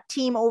because that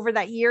team over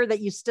that year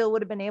that you still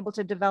would have been able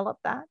to develop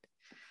that?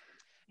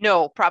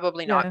 No,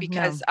 probably not,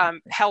 because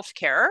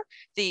healthcare,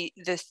 the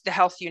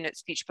health unit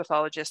speech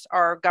pathologists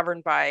are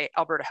governed by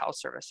Alberta Health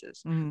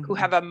Services, who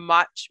have a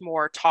much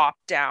more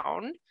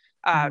top-down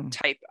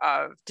type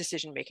of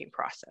decision-making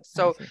process.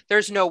 So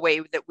there's no way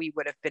that we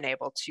would have been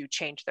able to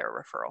change their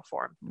referral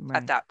form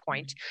at that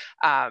point.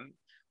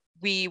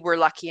 we were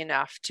lucky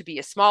enough to be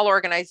a small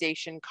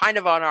organization, kind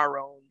of on our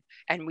own.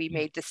 And we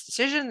made this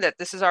decision that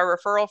this is our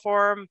referral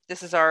form,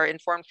 this is our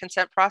informed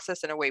consent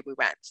process, and away we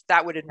went.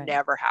 That would have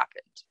never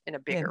happened in a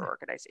bigger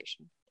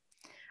organization.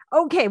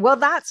 Okay, well,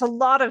 that's a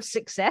lot of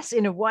success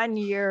in a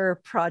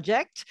one-year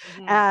project.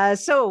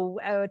 So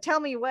tell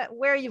me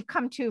where you've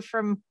come to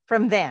from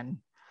then.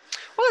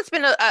 Well, it's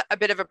been a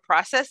bit of a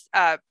process.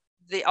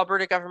 The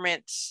Alberta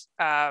government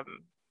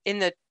in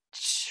the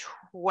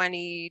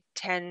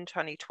 2010,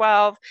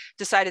 2012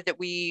 decided that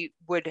we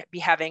would be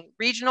having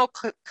regional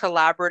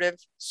collaborative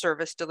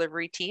service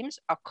delivery teams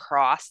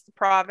across the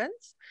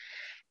province,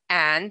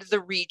 and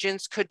the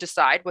regions could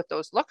decide what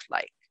those looked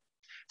like.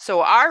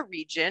 So our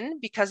region,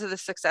 because of the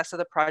success of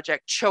the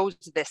project, chose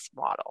this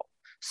model.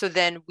 So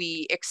then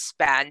we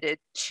expanded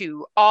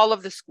to all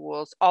of the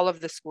schools, all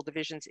of the school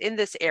divisions in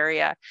this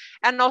area,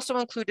 and also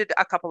included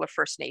a couple of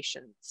First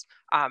Nations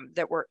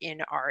that were in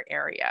our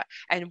area.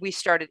 And we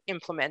started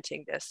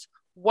implementing this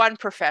one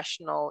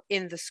professional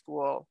in the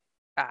school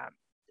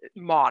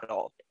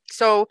model.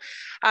 So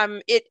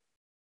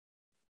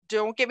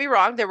don't get me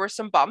wrong, there were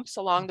some bumps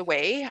along the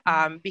way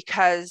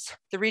because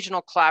the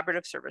regional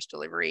collaborative service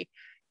delivery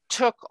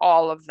took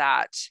all of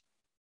that.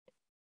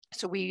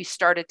 So we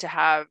started to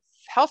have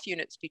health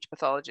unit speech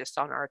pathologists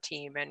on our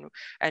team,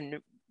 and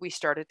we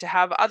started to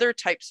have other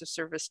types of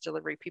service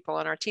delivery people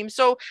on our team.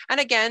 So,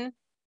 and again,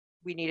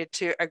 we needed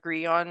to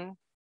agree on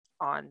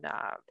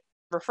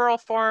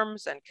referral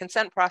forms and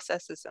consent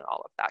processes and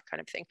all of that kind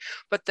of thing.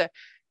 But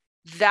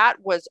that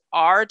was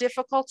our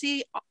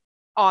difficulty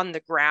on the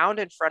ground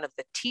in front of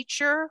the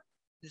teacher.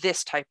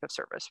 This type of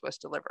service was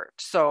delivered.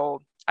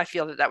 So I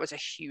feel that was a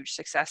huge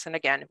success. And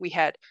again, we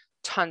had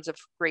tons of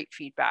great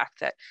feedback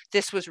that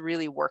this was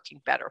really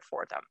working better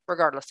for them,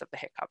 regardless of the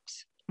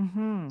hiccups.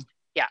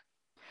 Yeah.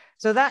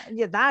 So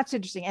that's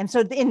interesting. And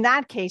so in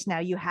that case, now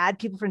you had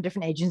people from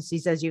different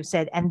agencies, as you've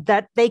said, and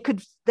that they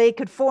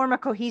could form a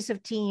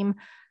cohesive team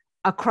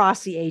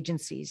across the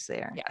agencies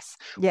there. Yes.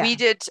 Yeah. We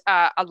did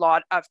a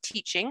lot of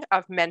teaching,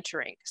 of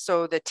mentoring.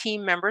 So the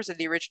team members of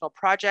the original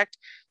project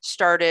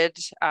started,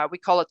 we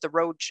call it the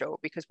road show,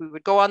 because we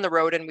would go on the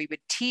road and we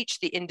would teach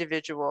the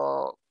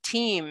individual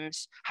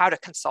teams how to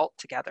consult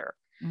together.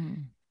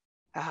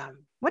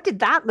 What did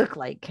that look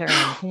like,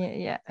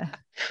 Carolyn?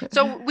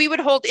 So we would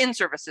hold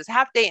in-services,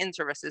 half-day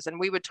in-services, and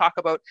we would talk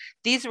about,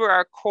 these were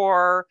our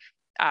core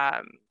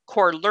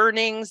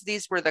learnings.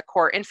 These were the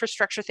core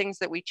infrastructure things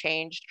that we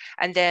changed.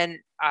 And then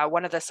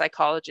one of the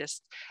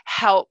psychologists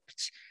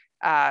helped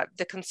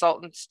the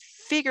consultants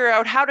figure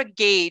out how to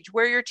gauge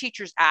where your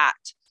teacher's at.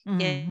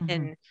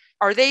 In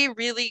are they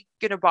really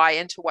going to buy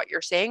into what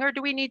you're saying? Or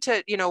do we need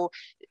to,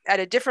 at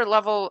a different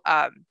level,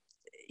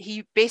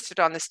 he based it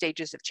on the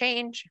stages of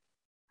change.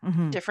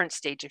 Different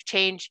stage of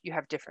change, you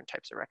have different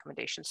types of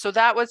recommendations. So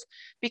that was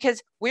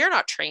because we're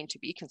not trained to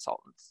be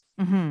consultants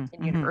in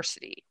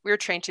university. We're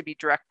trained to be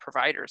direct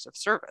providers of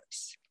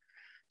service.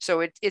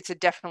 So it's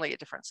definitely a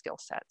different skill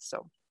set.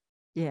 So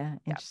yeah,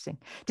 interesting.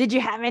 Did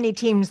you have any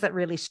teams that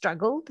really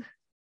struggled?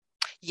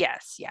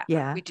 Yes,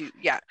 we do.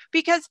 Yeah,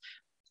 because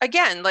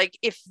again, like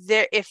if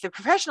the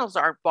professionals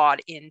aren't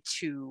bought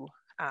into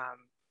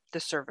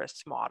the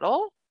service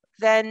model,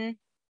 then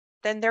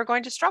they're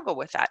going to struggle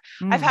with that.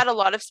 I've had a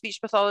lot of speech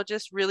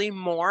pathologists really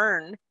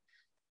mourn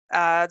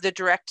the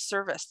direct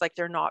service, like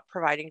they're not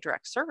providing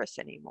direct service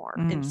anymore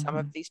in some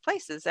of these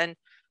places. And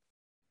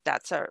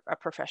that's a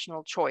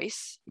professional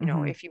choice.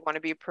 If you want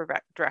to be a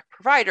direct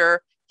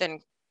provider, then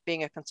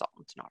being a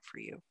consultant's not for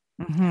you.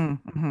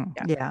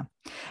 Yeah.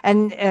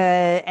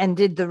 And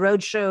did the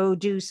roadshow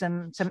do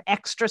some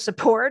extra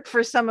support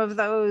for some of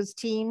those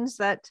teams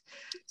that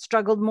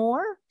struggled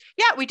more?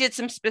 Yeah, we did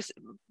some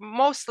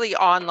mostly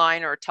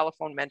online or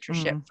telephone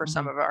mentorship for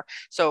some of our.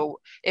 So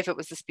if it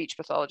was the speech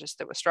pathologist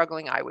that was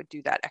struggling, I would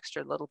do that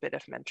extra little bit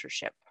of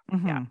mentorship.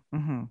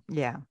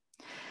 Yeah.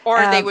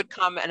 Or they would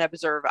come and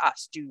observe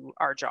us do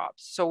our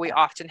jobs. So we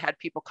often had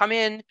people come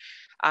in,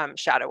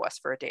 shadow us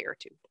for a day or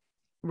two.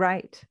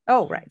 Right.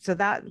 Oh, right. So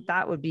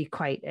that would be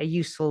quite a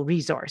useful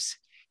resource.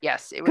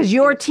 Yes. Because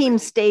your team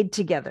stayed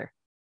together.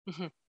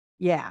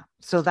 Yeah.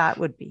 So that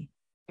would be.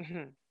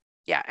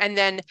 Yeah. And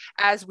then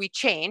as we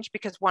change,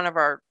 because one of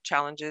our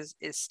challenges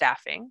is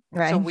staffing.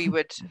 Right. So we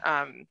would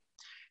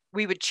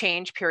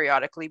change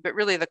periodically, but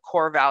really the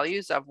core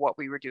values of what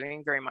we were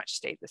doing very much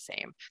stayed the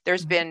same.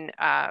 There's been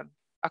a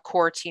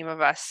core team of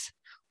us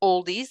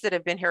oldies that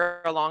have been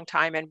here a long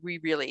time, and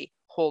we really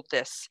hold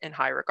this in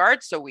high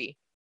regard. So we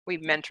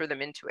mentor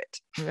them into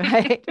it.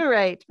 Right.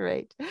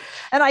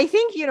 And I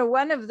think,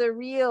 one of the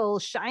real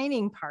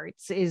shining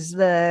parts is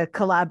the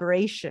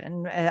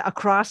collaboration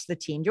across the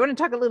team. Do you want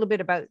to talk a little bit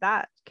about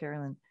that,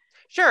 Carolyn?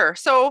 Sure.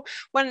 So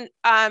when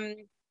I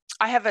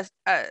have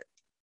a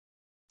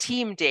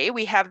team day,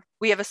 we have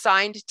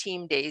assigned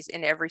team days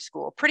in every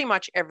school, pretty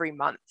much every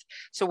month.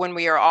 So when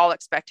we are all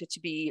expected to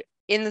be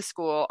in the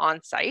school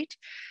on site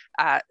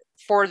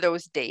for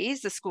those days,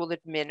 the school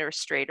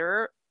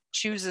administrator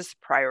chooses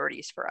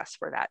priorities for us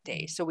for that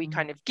day. So we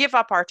kind of give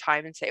up our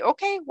time and say,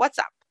 okay, what's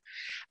up?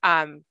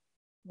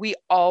 we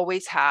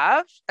always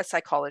have a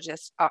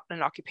psychologist,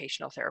 an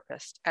occupational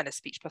therapist, and a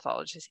speech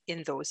pathologist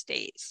in those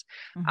days.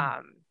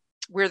 Mm-hmm.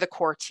 We're the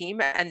core team,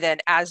 and then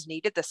as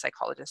needed, the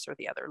psychologist or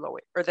the other low,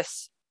 or the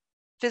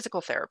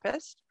physical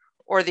therapist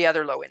or the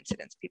other low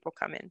incidence people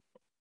come in.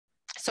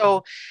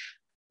 So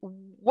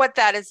what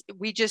that is,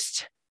 we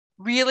just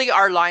really,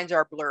 our lines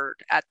are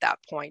blurred at that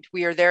point.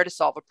 We are there to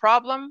solve a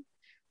problem.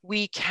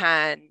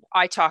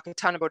 I talk a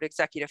ton about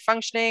executive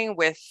functioning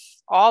with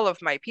all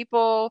of my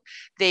people.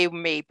 They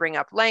may bring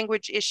up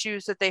language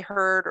issues that they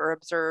heard or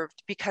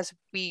observed, because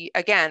we,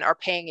 again, are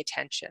paying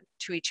attention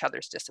to each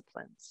other's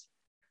disciplines.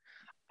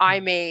 I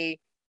may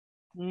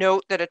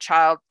note that a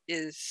child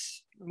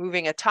is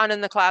moving a ton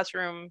in the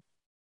classroom.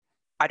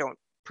 I don't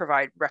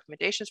provide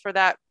recommendations for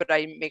that, but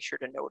I make sure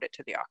to note it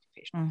to the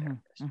occupational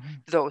therapist,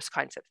 those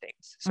kinds of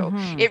things. So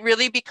it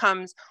really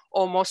becomes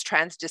almost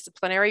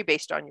transdisciplinary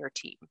based on your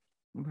team.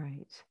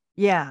 Right.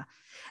 Yeah.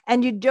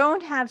 And you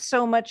don't have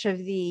so much of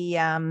the,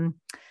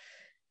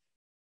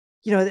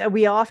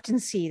 we often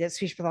see that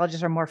speech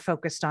pathologists are more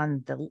focused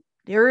on the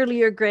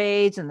earlier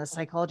grades, and the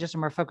psychologists are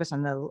more focused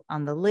on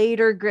the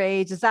later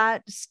grades. Is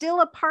that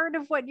still a part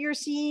of what you're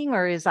seeing,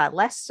 or is that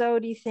less so,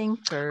 do you think?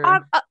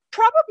 Or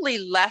probably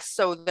less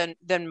so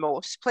than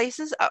most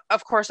places.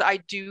 Of course, I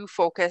do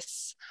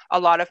focus a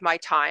lot of my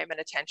time and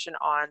attention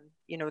on,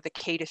 the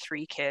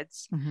K-3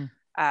 kids.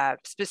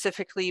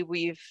 Specifically,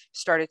 we've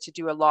started to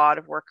do a lot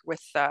of work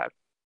with the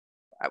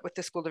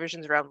school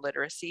divisions around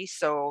literacy.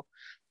 So,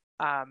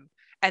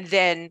 and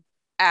then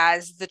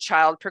as the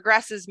child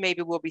progresses,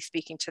 maybe we'll be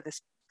speaking to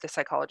the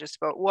psychologist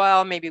about,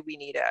 well, maybe we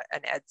need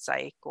an ed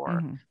psych,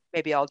 or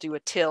maybe I'll do a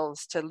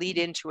TILS to lead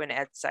into an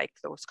ed psych,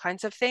 those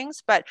kinds of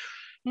things. But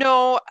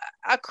no,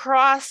 I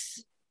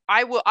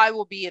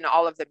will be in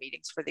all of the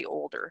meetings for the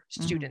older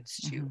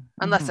students too,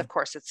 unless of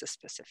course it's a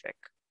specific,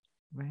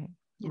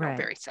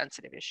 very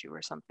sensitive issue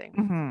or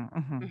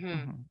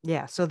something.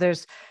 Yeah. So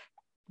there's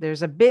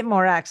a bit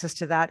more access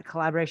to that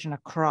collaboration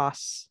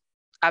across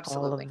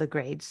all of the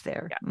grades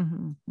there. Yeah.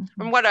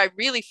 And what I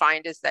really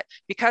find is that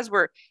because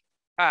we're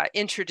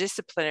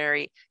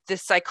interdisciplinary, the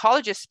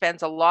psychologist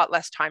spends a lot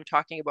less time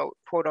talking about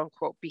quote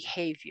unquote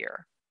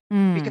behavior,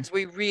 because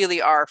we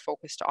really are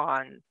focused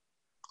on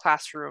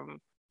classroom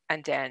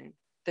and then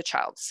the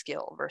child's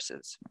skill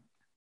versus,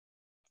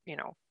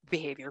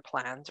 behavior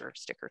plans or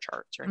sticker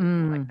charts or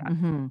anything like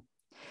that.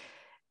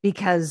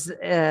 Because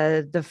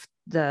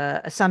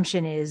the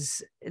assumption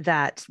is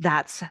that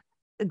that's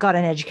got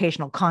an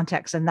educational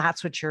context, and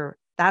that's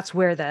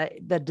where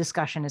the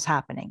discussion is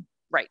happening.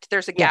 Right.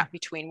 There's a gap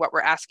between what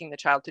we're asking the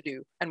child to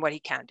do and what he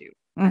can do.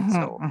 And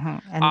so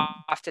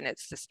often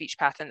it's the speech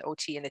path and the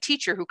OT and the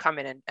teacher who come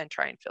in and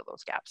try and fill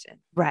those gaps in.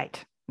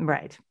 Right.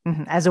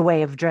 As a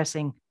way of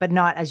addressing, but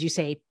not, as you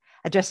say,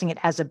 addressing it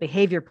as a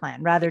behavior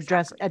plan, rather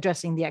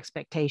addressing the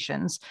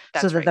expectations.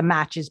 That's so that the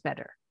match is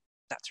better.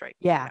 That's right.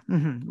 Yeah.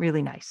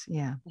 Really nice.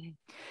 Yeah.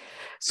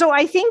 So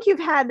I think you've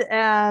had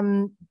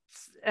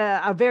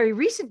a very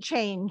recent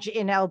change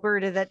in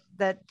Alberta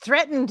that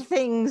threatened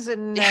things,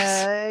 and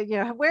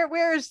where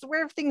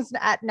are things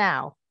at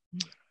now?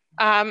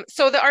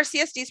 So the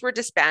RCSDs were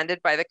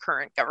disbanded by the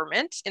current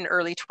government in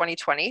early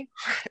 2020.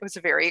 It was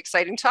a very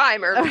exciting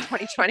time, early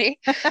 2020.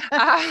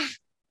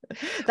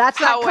 That's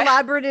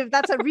collaborative.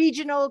 That's a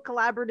regional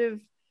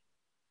collaborative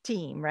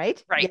team,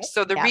 right? Right. Yes.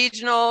 So the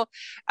regional,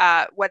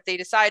 what they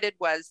decided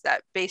was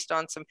that based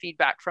on some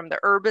feedback from the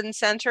urban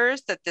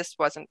centers, that this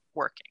wasn't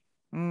working.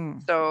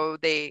 So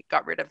they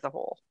got rid of the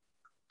whole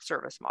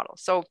service model.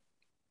 So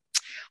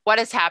what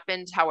has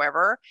happened,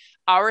 however,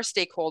 our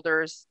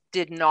stakeholders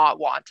did not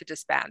want to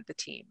disband the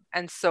team.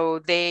 And so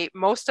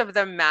most of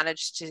them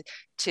managed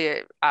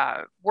to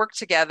work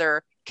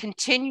together,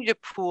 continue to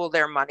pool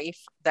their money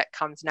that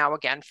comes now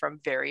again from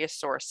various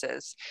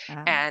sources.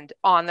 And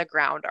on the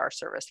ground, our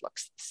service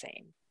looks the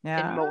same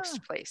in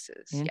most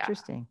places.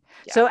 Interesting.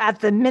 Yeah. So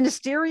at the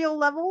ministerial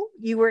level,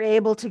 you were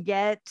able to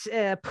get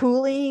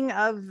pooling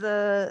of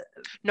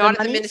not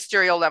at the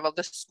ministerial level,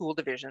 the school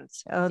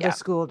divisions. The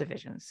school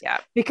divisions. Yeah.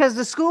 Because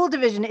the school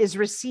division is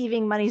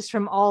receiving monies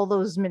from all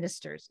those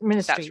ministries.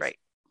 That's right.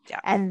 Yeah.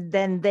 And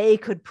then they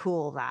could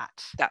pool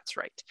that. That's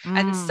right.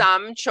 And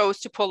some chose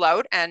to pull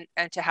out and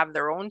to have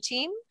their own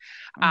team.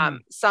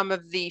 Some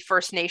of the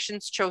First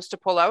Nations chose to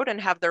pull out and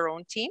have their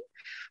own team.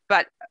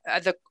 But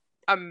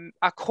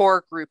a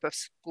core group of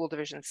school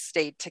divisions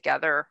stayed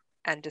together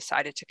and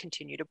decided to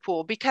continue to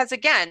pool. Because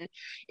again,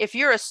 if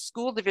you're a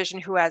school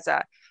division who has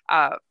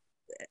a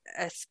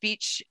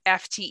speech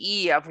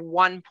FTE of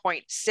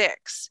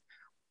 1.6,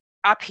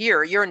 up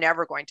here, you're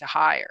never going to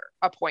hire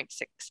a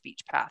 0.6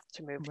 speech path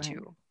to move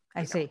to.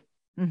 I see.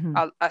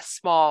 A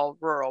small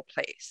rural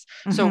place.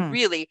 So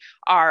really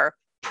our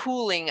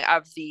pooling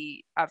of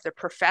the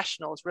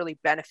professionals really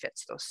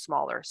benefits those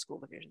smaller school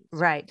divisions.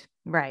 Right.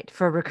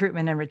 For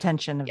recruitment and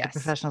retention of the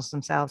professionals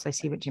themselves. I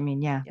see what you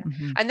mean. Yeah.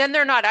 And then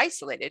they're not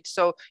isolated.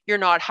 So you're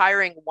not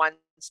hiring one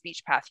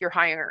speech path, you're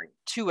hiring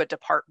to a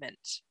department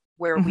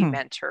where we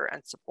mentor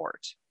and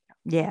support.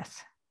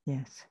 Yes.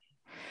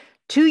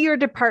 To your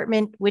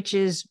department, which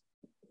is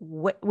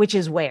which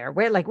is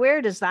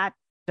where does that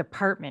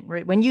department,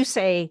 when you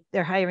say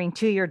they're hiring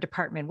to your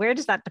department, where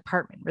does that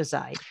department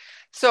reside?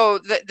 So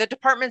the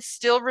department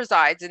still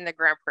resides in the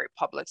Grand Prairie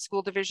Public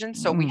School Division.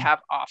 So we have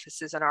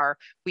offices and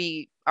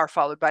we are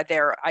followed by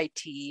their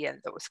IT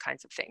and those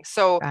kinds of things.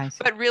 So,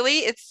 but really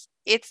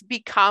it's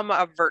become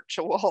a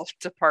virtual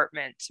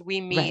department.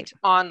 We meet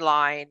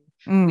online,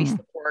 we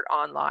support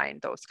online,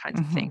 those kinds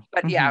of things.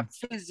 But yeah,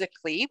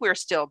 physically, we're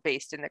still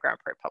based in the Grand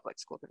Prairie Public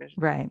School Division.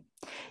 Right.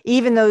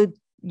 Even though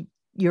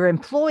you're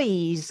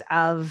employees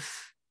of,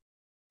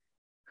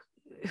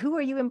 who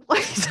are you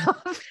employees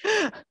of?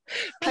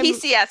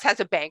 PCS has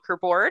a banker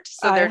board.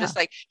 So they're just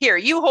like, here,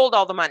 you hold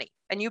all the money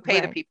and you pay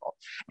the people.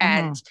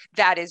 And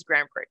that is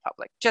Grand Prairie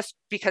Public, just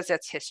because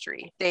that's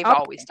history. They've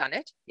always done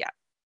it. Yeah.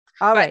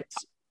 All right.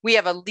 We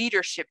have a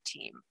leadership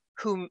team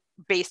who,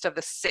 based of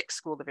the 6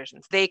 school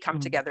divisions, they come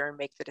together and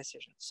make the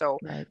decision. So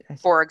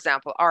for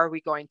example, are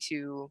we going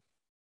to,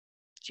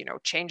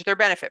 change their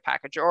benefit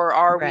package, or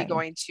are we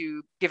going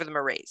to give them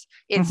a raise?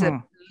 It's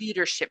a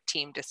leadership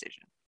team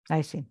decision.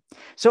 I see.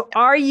 So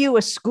are you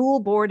a school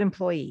board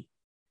employee?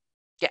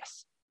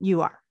 Yes.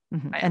 You are.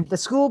 And the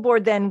school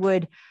board then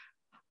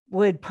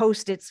would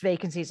post its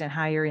vacancies and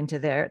hire into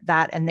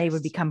that, and they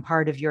would become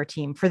part of your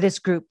team for this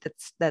group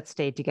that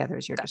stayed together,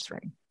 as you're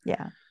describing.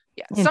 Yeah.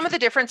 Yeah. Some of the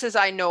differences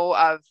I know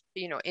of,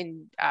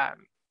 in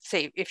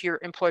say, if you're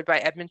employed by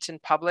Edmonton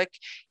Public,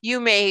 you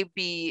may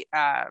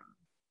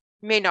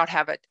not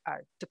have a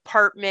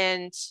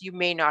department, you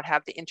may not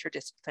have the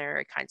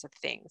interdisciplinary kinds of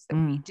things that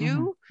we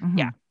do.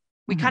 Yeah.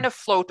 We kind of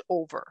float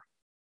over.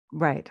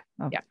 Right.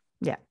 Okay.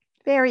 Yeah.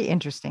 Very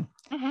interesting.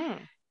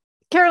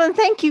 Carolyn,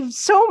 thank you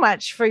so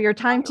much for your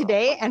time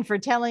today and for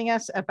telling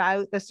us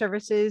about the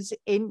services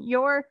in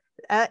your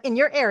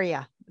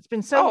area. It's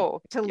been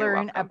to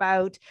learn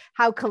about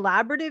how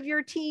collaborative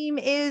your team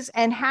is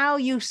and how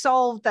you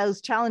solve those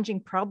challenging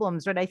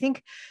problems. But I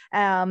think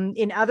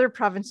in other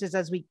provinces,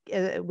 as we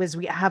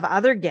have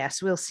other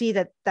guests, we'll see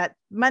that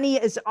money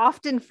is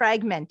often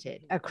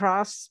fragmented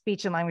across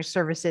speech and language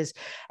services,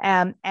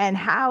 and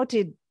how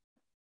to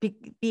be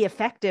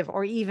effective,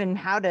 or even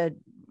how to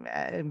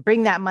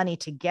bring that money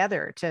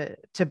together to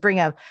bring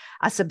a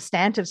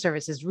substantive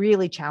service is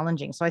really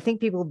challenging. So I think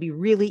people will be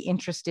really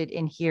interested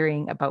in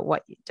hearing about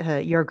what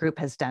your group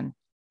has done.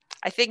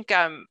 I think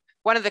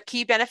one of the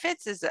key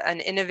benefits is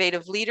an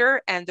innovative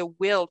leader and the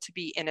will to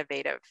be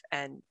innovative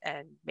and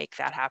make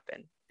that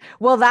happen.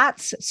 Well,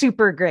 that's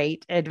super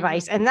great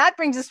advice. And that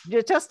brings us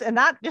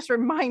just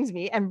reminds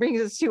me and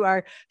brings us to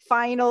our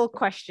final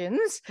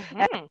questions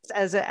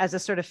as a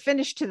sort of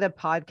finish to the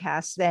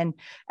podcast. Then,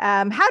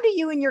 how do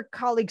you and your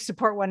colleagues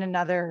support one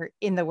another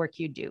in the work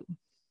you do?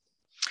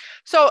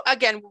 So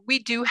again, we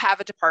do have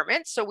a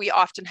department. So we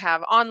often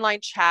have online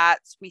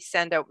chats. We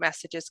send out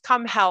messages,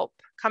 come help,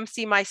 come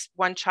see my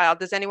one child.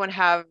 Does anyone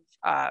have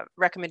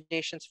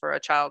recommendations for a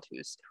child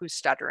who's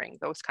stuttering,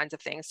 those kinds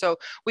of things. So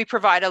we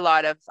provide a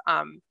lot of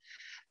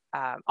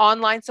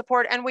online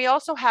support, and we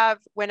also have,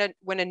 when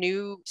a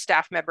new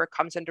staff member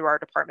comes into our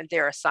department,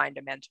 they're assigned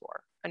a mentor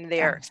and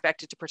they are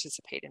expected to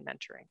participate in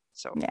mentoring.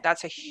 So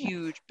that's a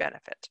huge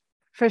benefit.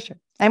 For sure.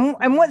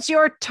 And what's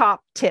your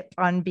top tip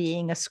on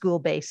being a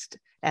school-based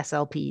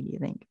SLP, do you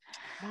think?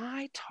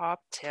 My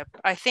top tip,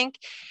 I think,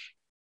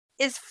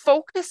 is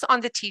focus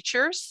on the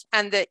teachers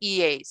and the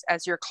EAs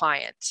as your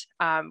client.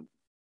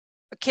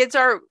 Kids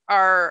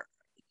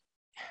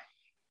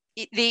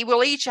they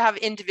will each have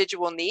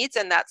individual needs,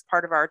 and that's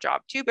part of our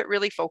job too, but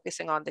really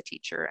focusing on the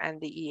teacher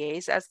and the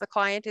EAs as the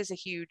client is a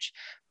huge,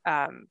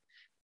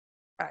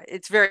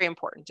 it's very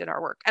important in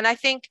our work. And I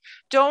think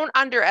don't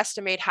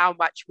underestimate how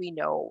much we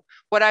know.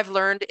 What I've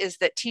learned is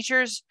that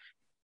teachers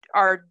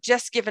are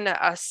just given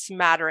a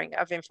smattering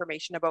of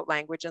information about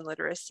language and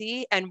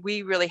literacy, and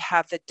we really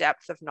have the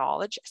depth of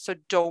knowledge. So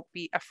don't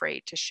be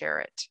afraid to share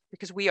it,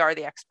 because we are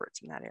the experts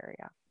in that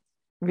area.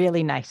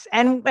 Really nice.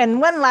 And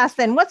one last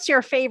then, what's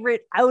your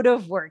favorite out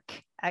of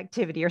work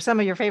activity, or some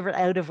of your favorite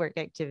out of work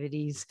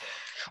activities?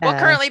 Well,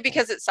 currently,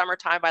 because it's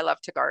summertime, I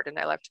love to garden.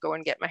 I love to go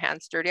and get my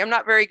hands dirty. I'm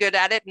not very good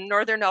at it.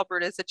 Northern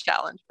Alberta is a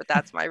challenge, but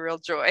that's my real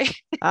joy.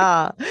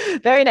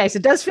 Very nice.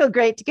 It does feel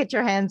great to get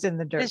your hands in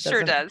the dirt. It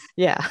sure does.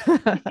 Yeah.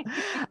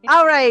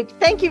 All right.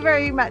 Thank you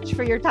very much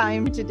for your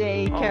time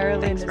today,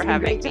 Carolyn. Thanks for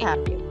having me. It's been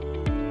great to have you.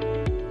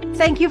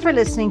 Thank you for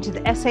listening to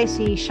the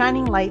SAC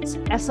Shining Lights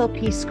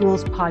SLP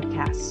Schools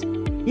podcast.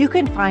 You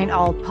can find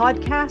all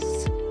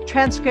podcasts,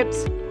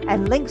 transcripts,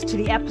 and links to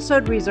the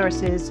episode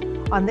resources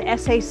on the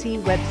SAC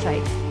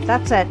website.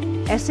 That's at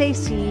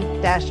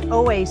sac-oac.ca.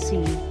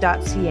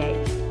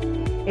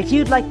 If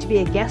you'd like to be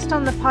a guest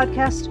on the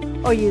podcast,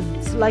 or you'd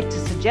like to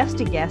suggest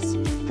a guest,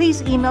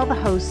 please email the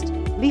host,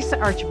 Lisa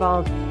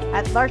Archibald,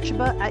 at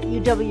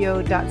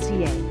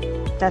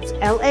larchiba@uwo.ca. That's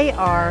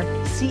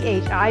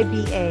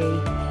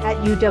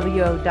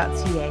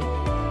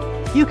larchiba@uwo.ca.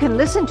 You can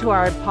listen to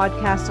our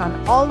podcast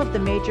on all of the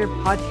major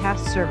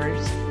podcast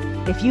servers.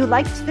 If you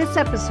liked this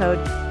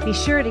episode, be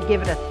sure to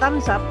give it a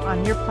thumbs up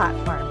on your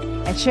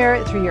platform and share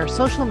it through your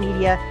social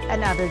media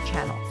and other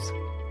channels.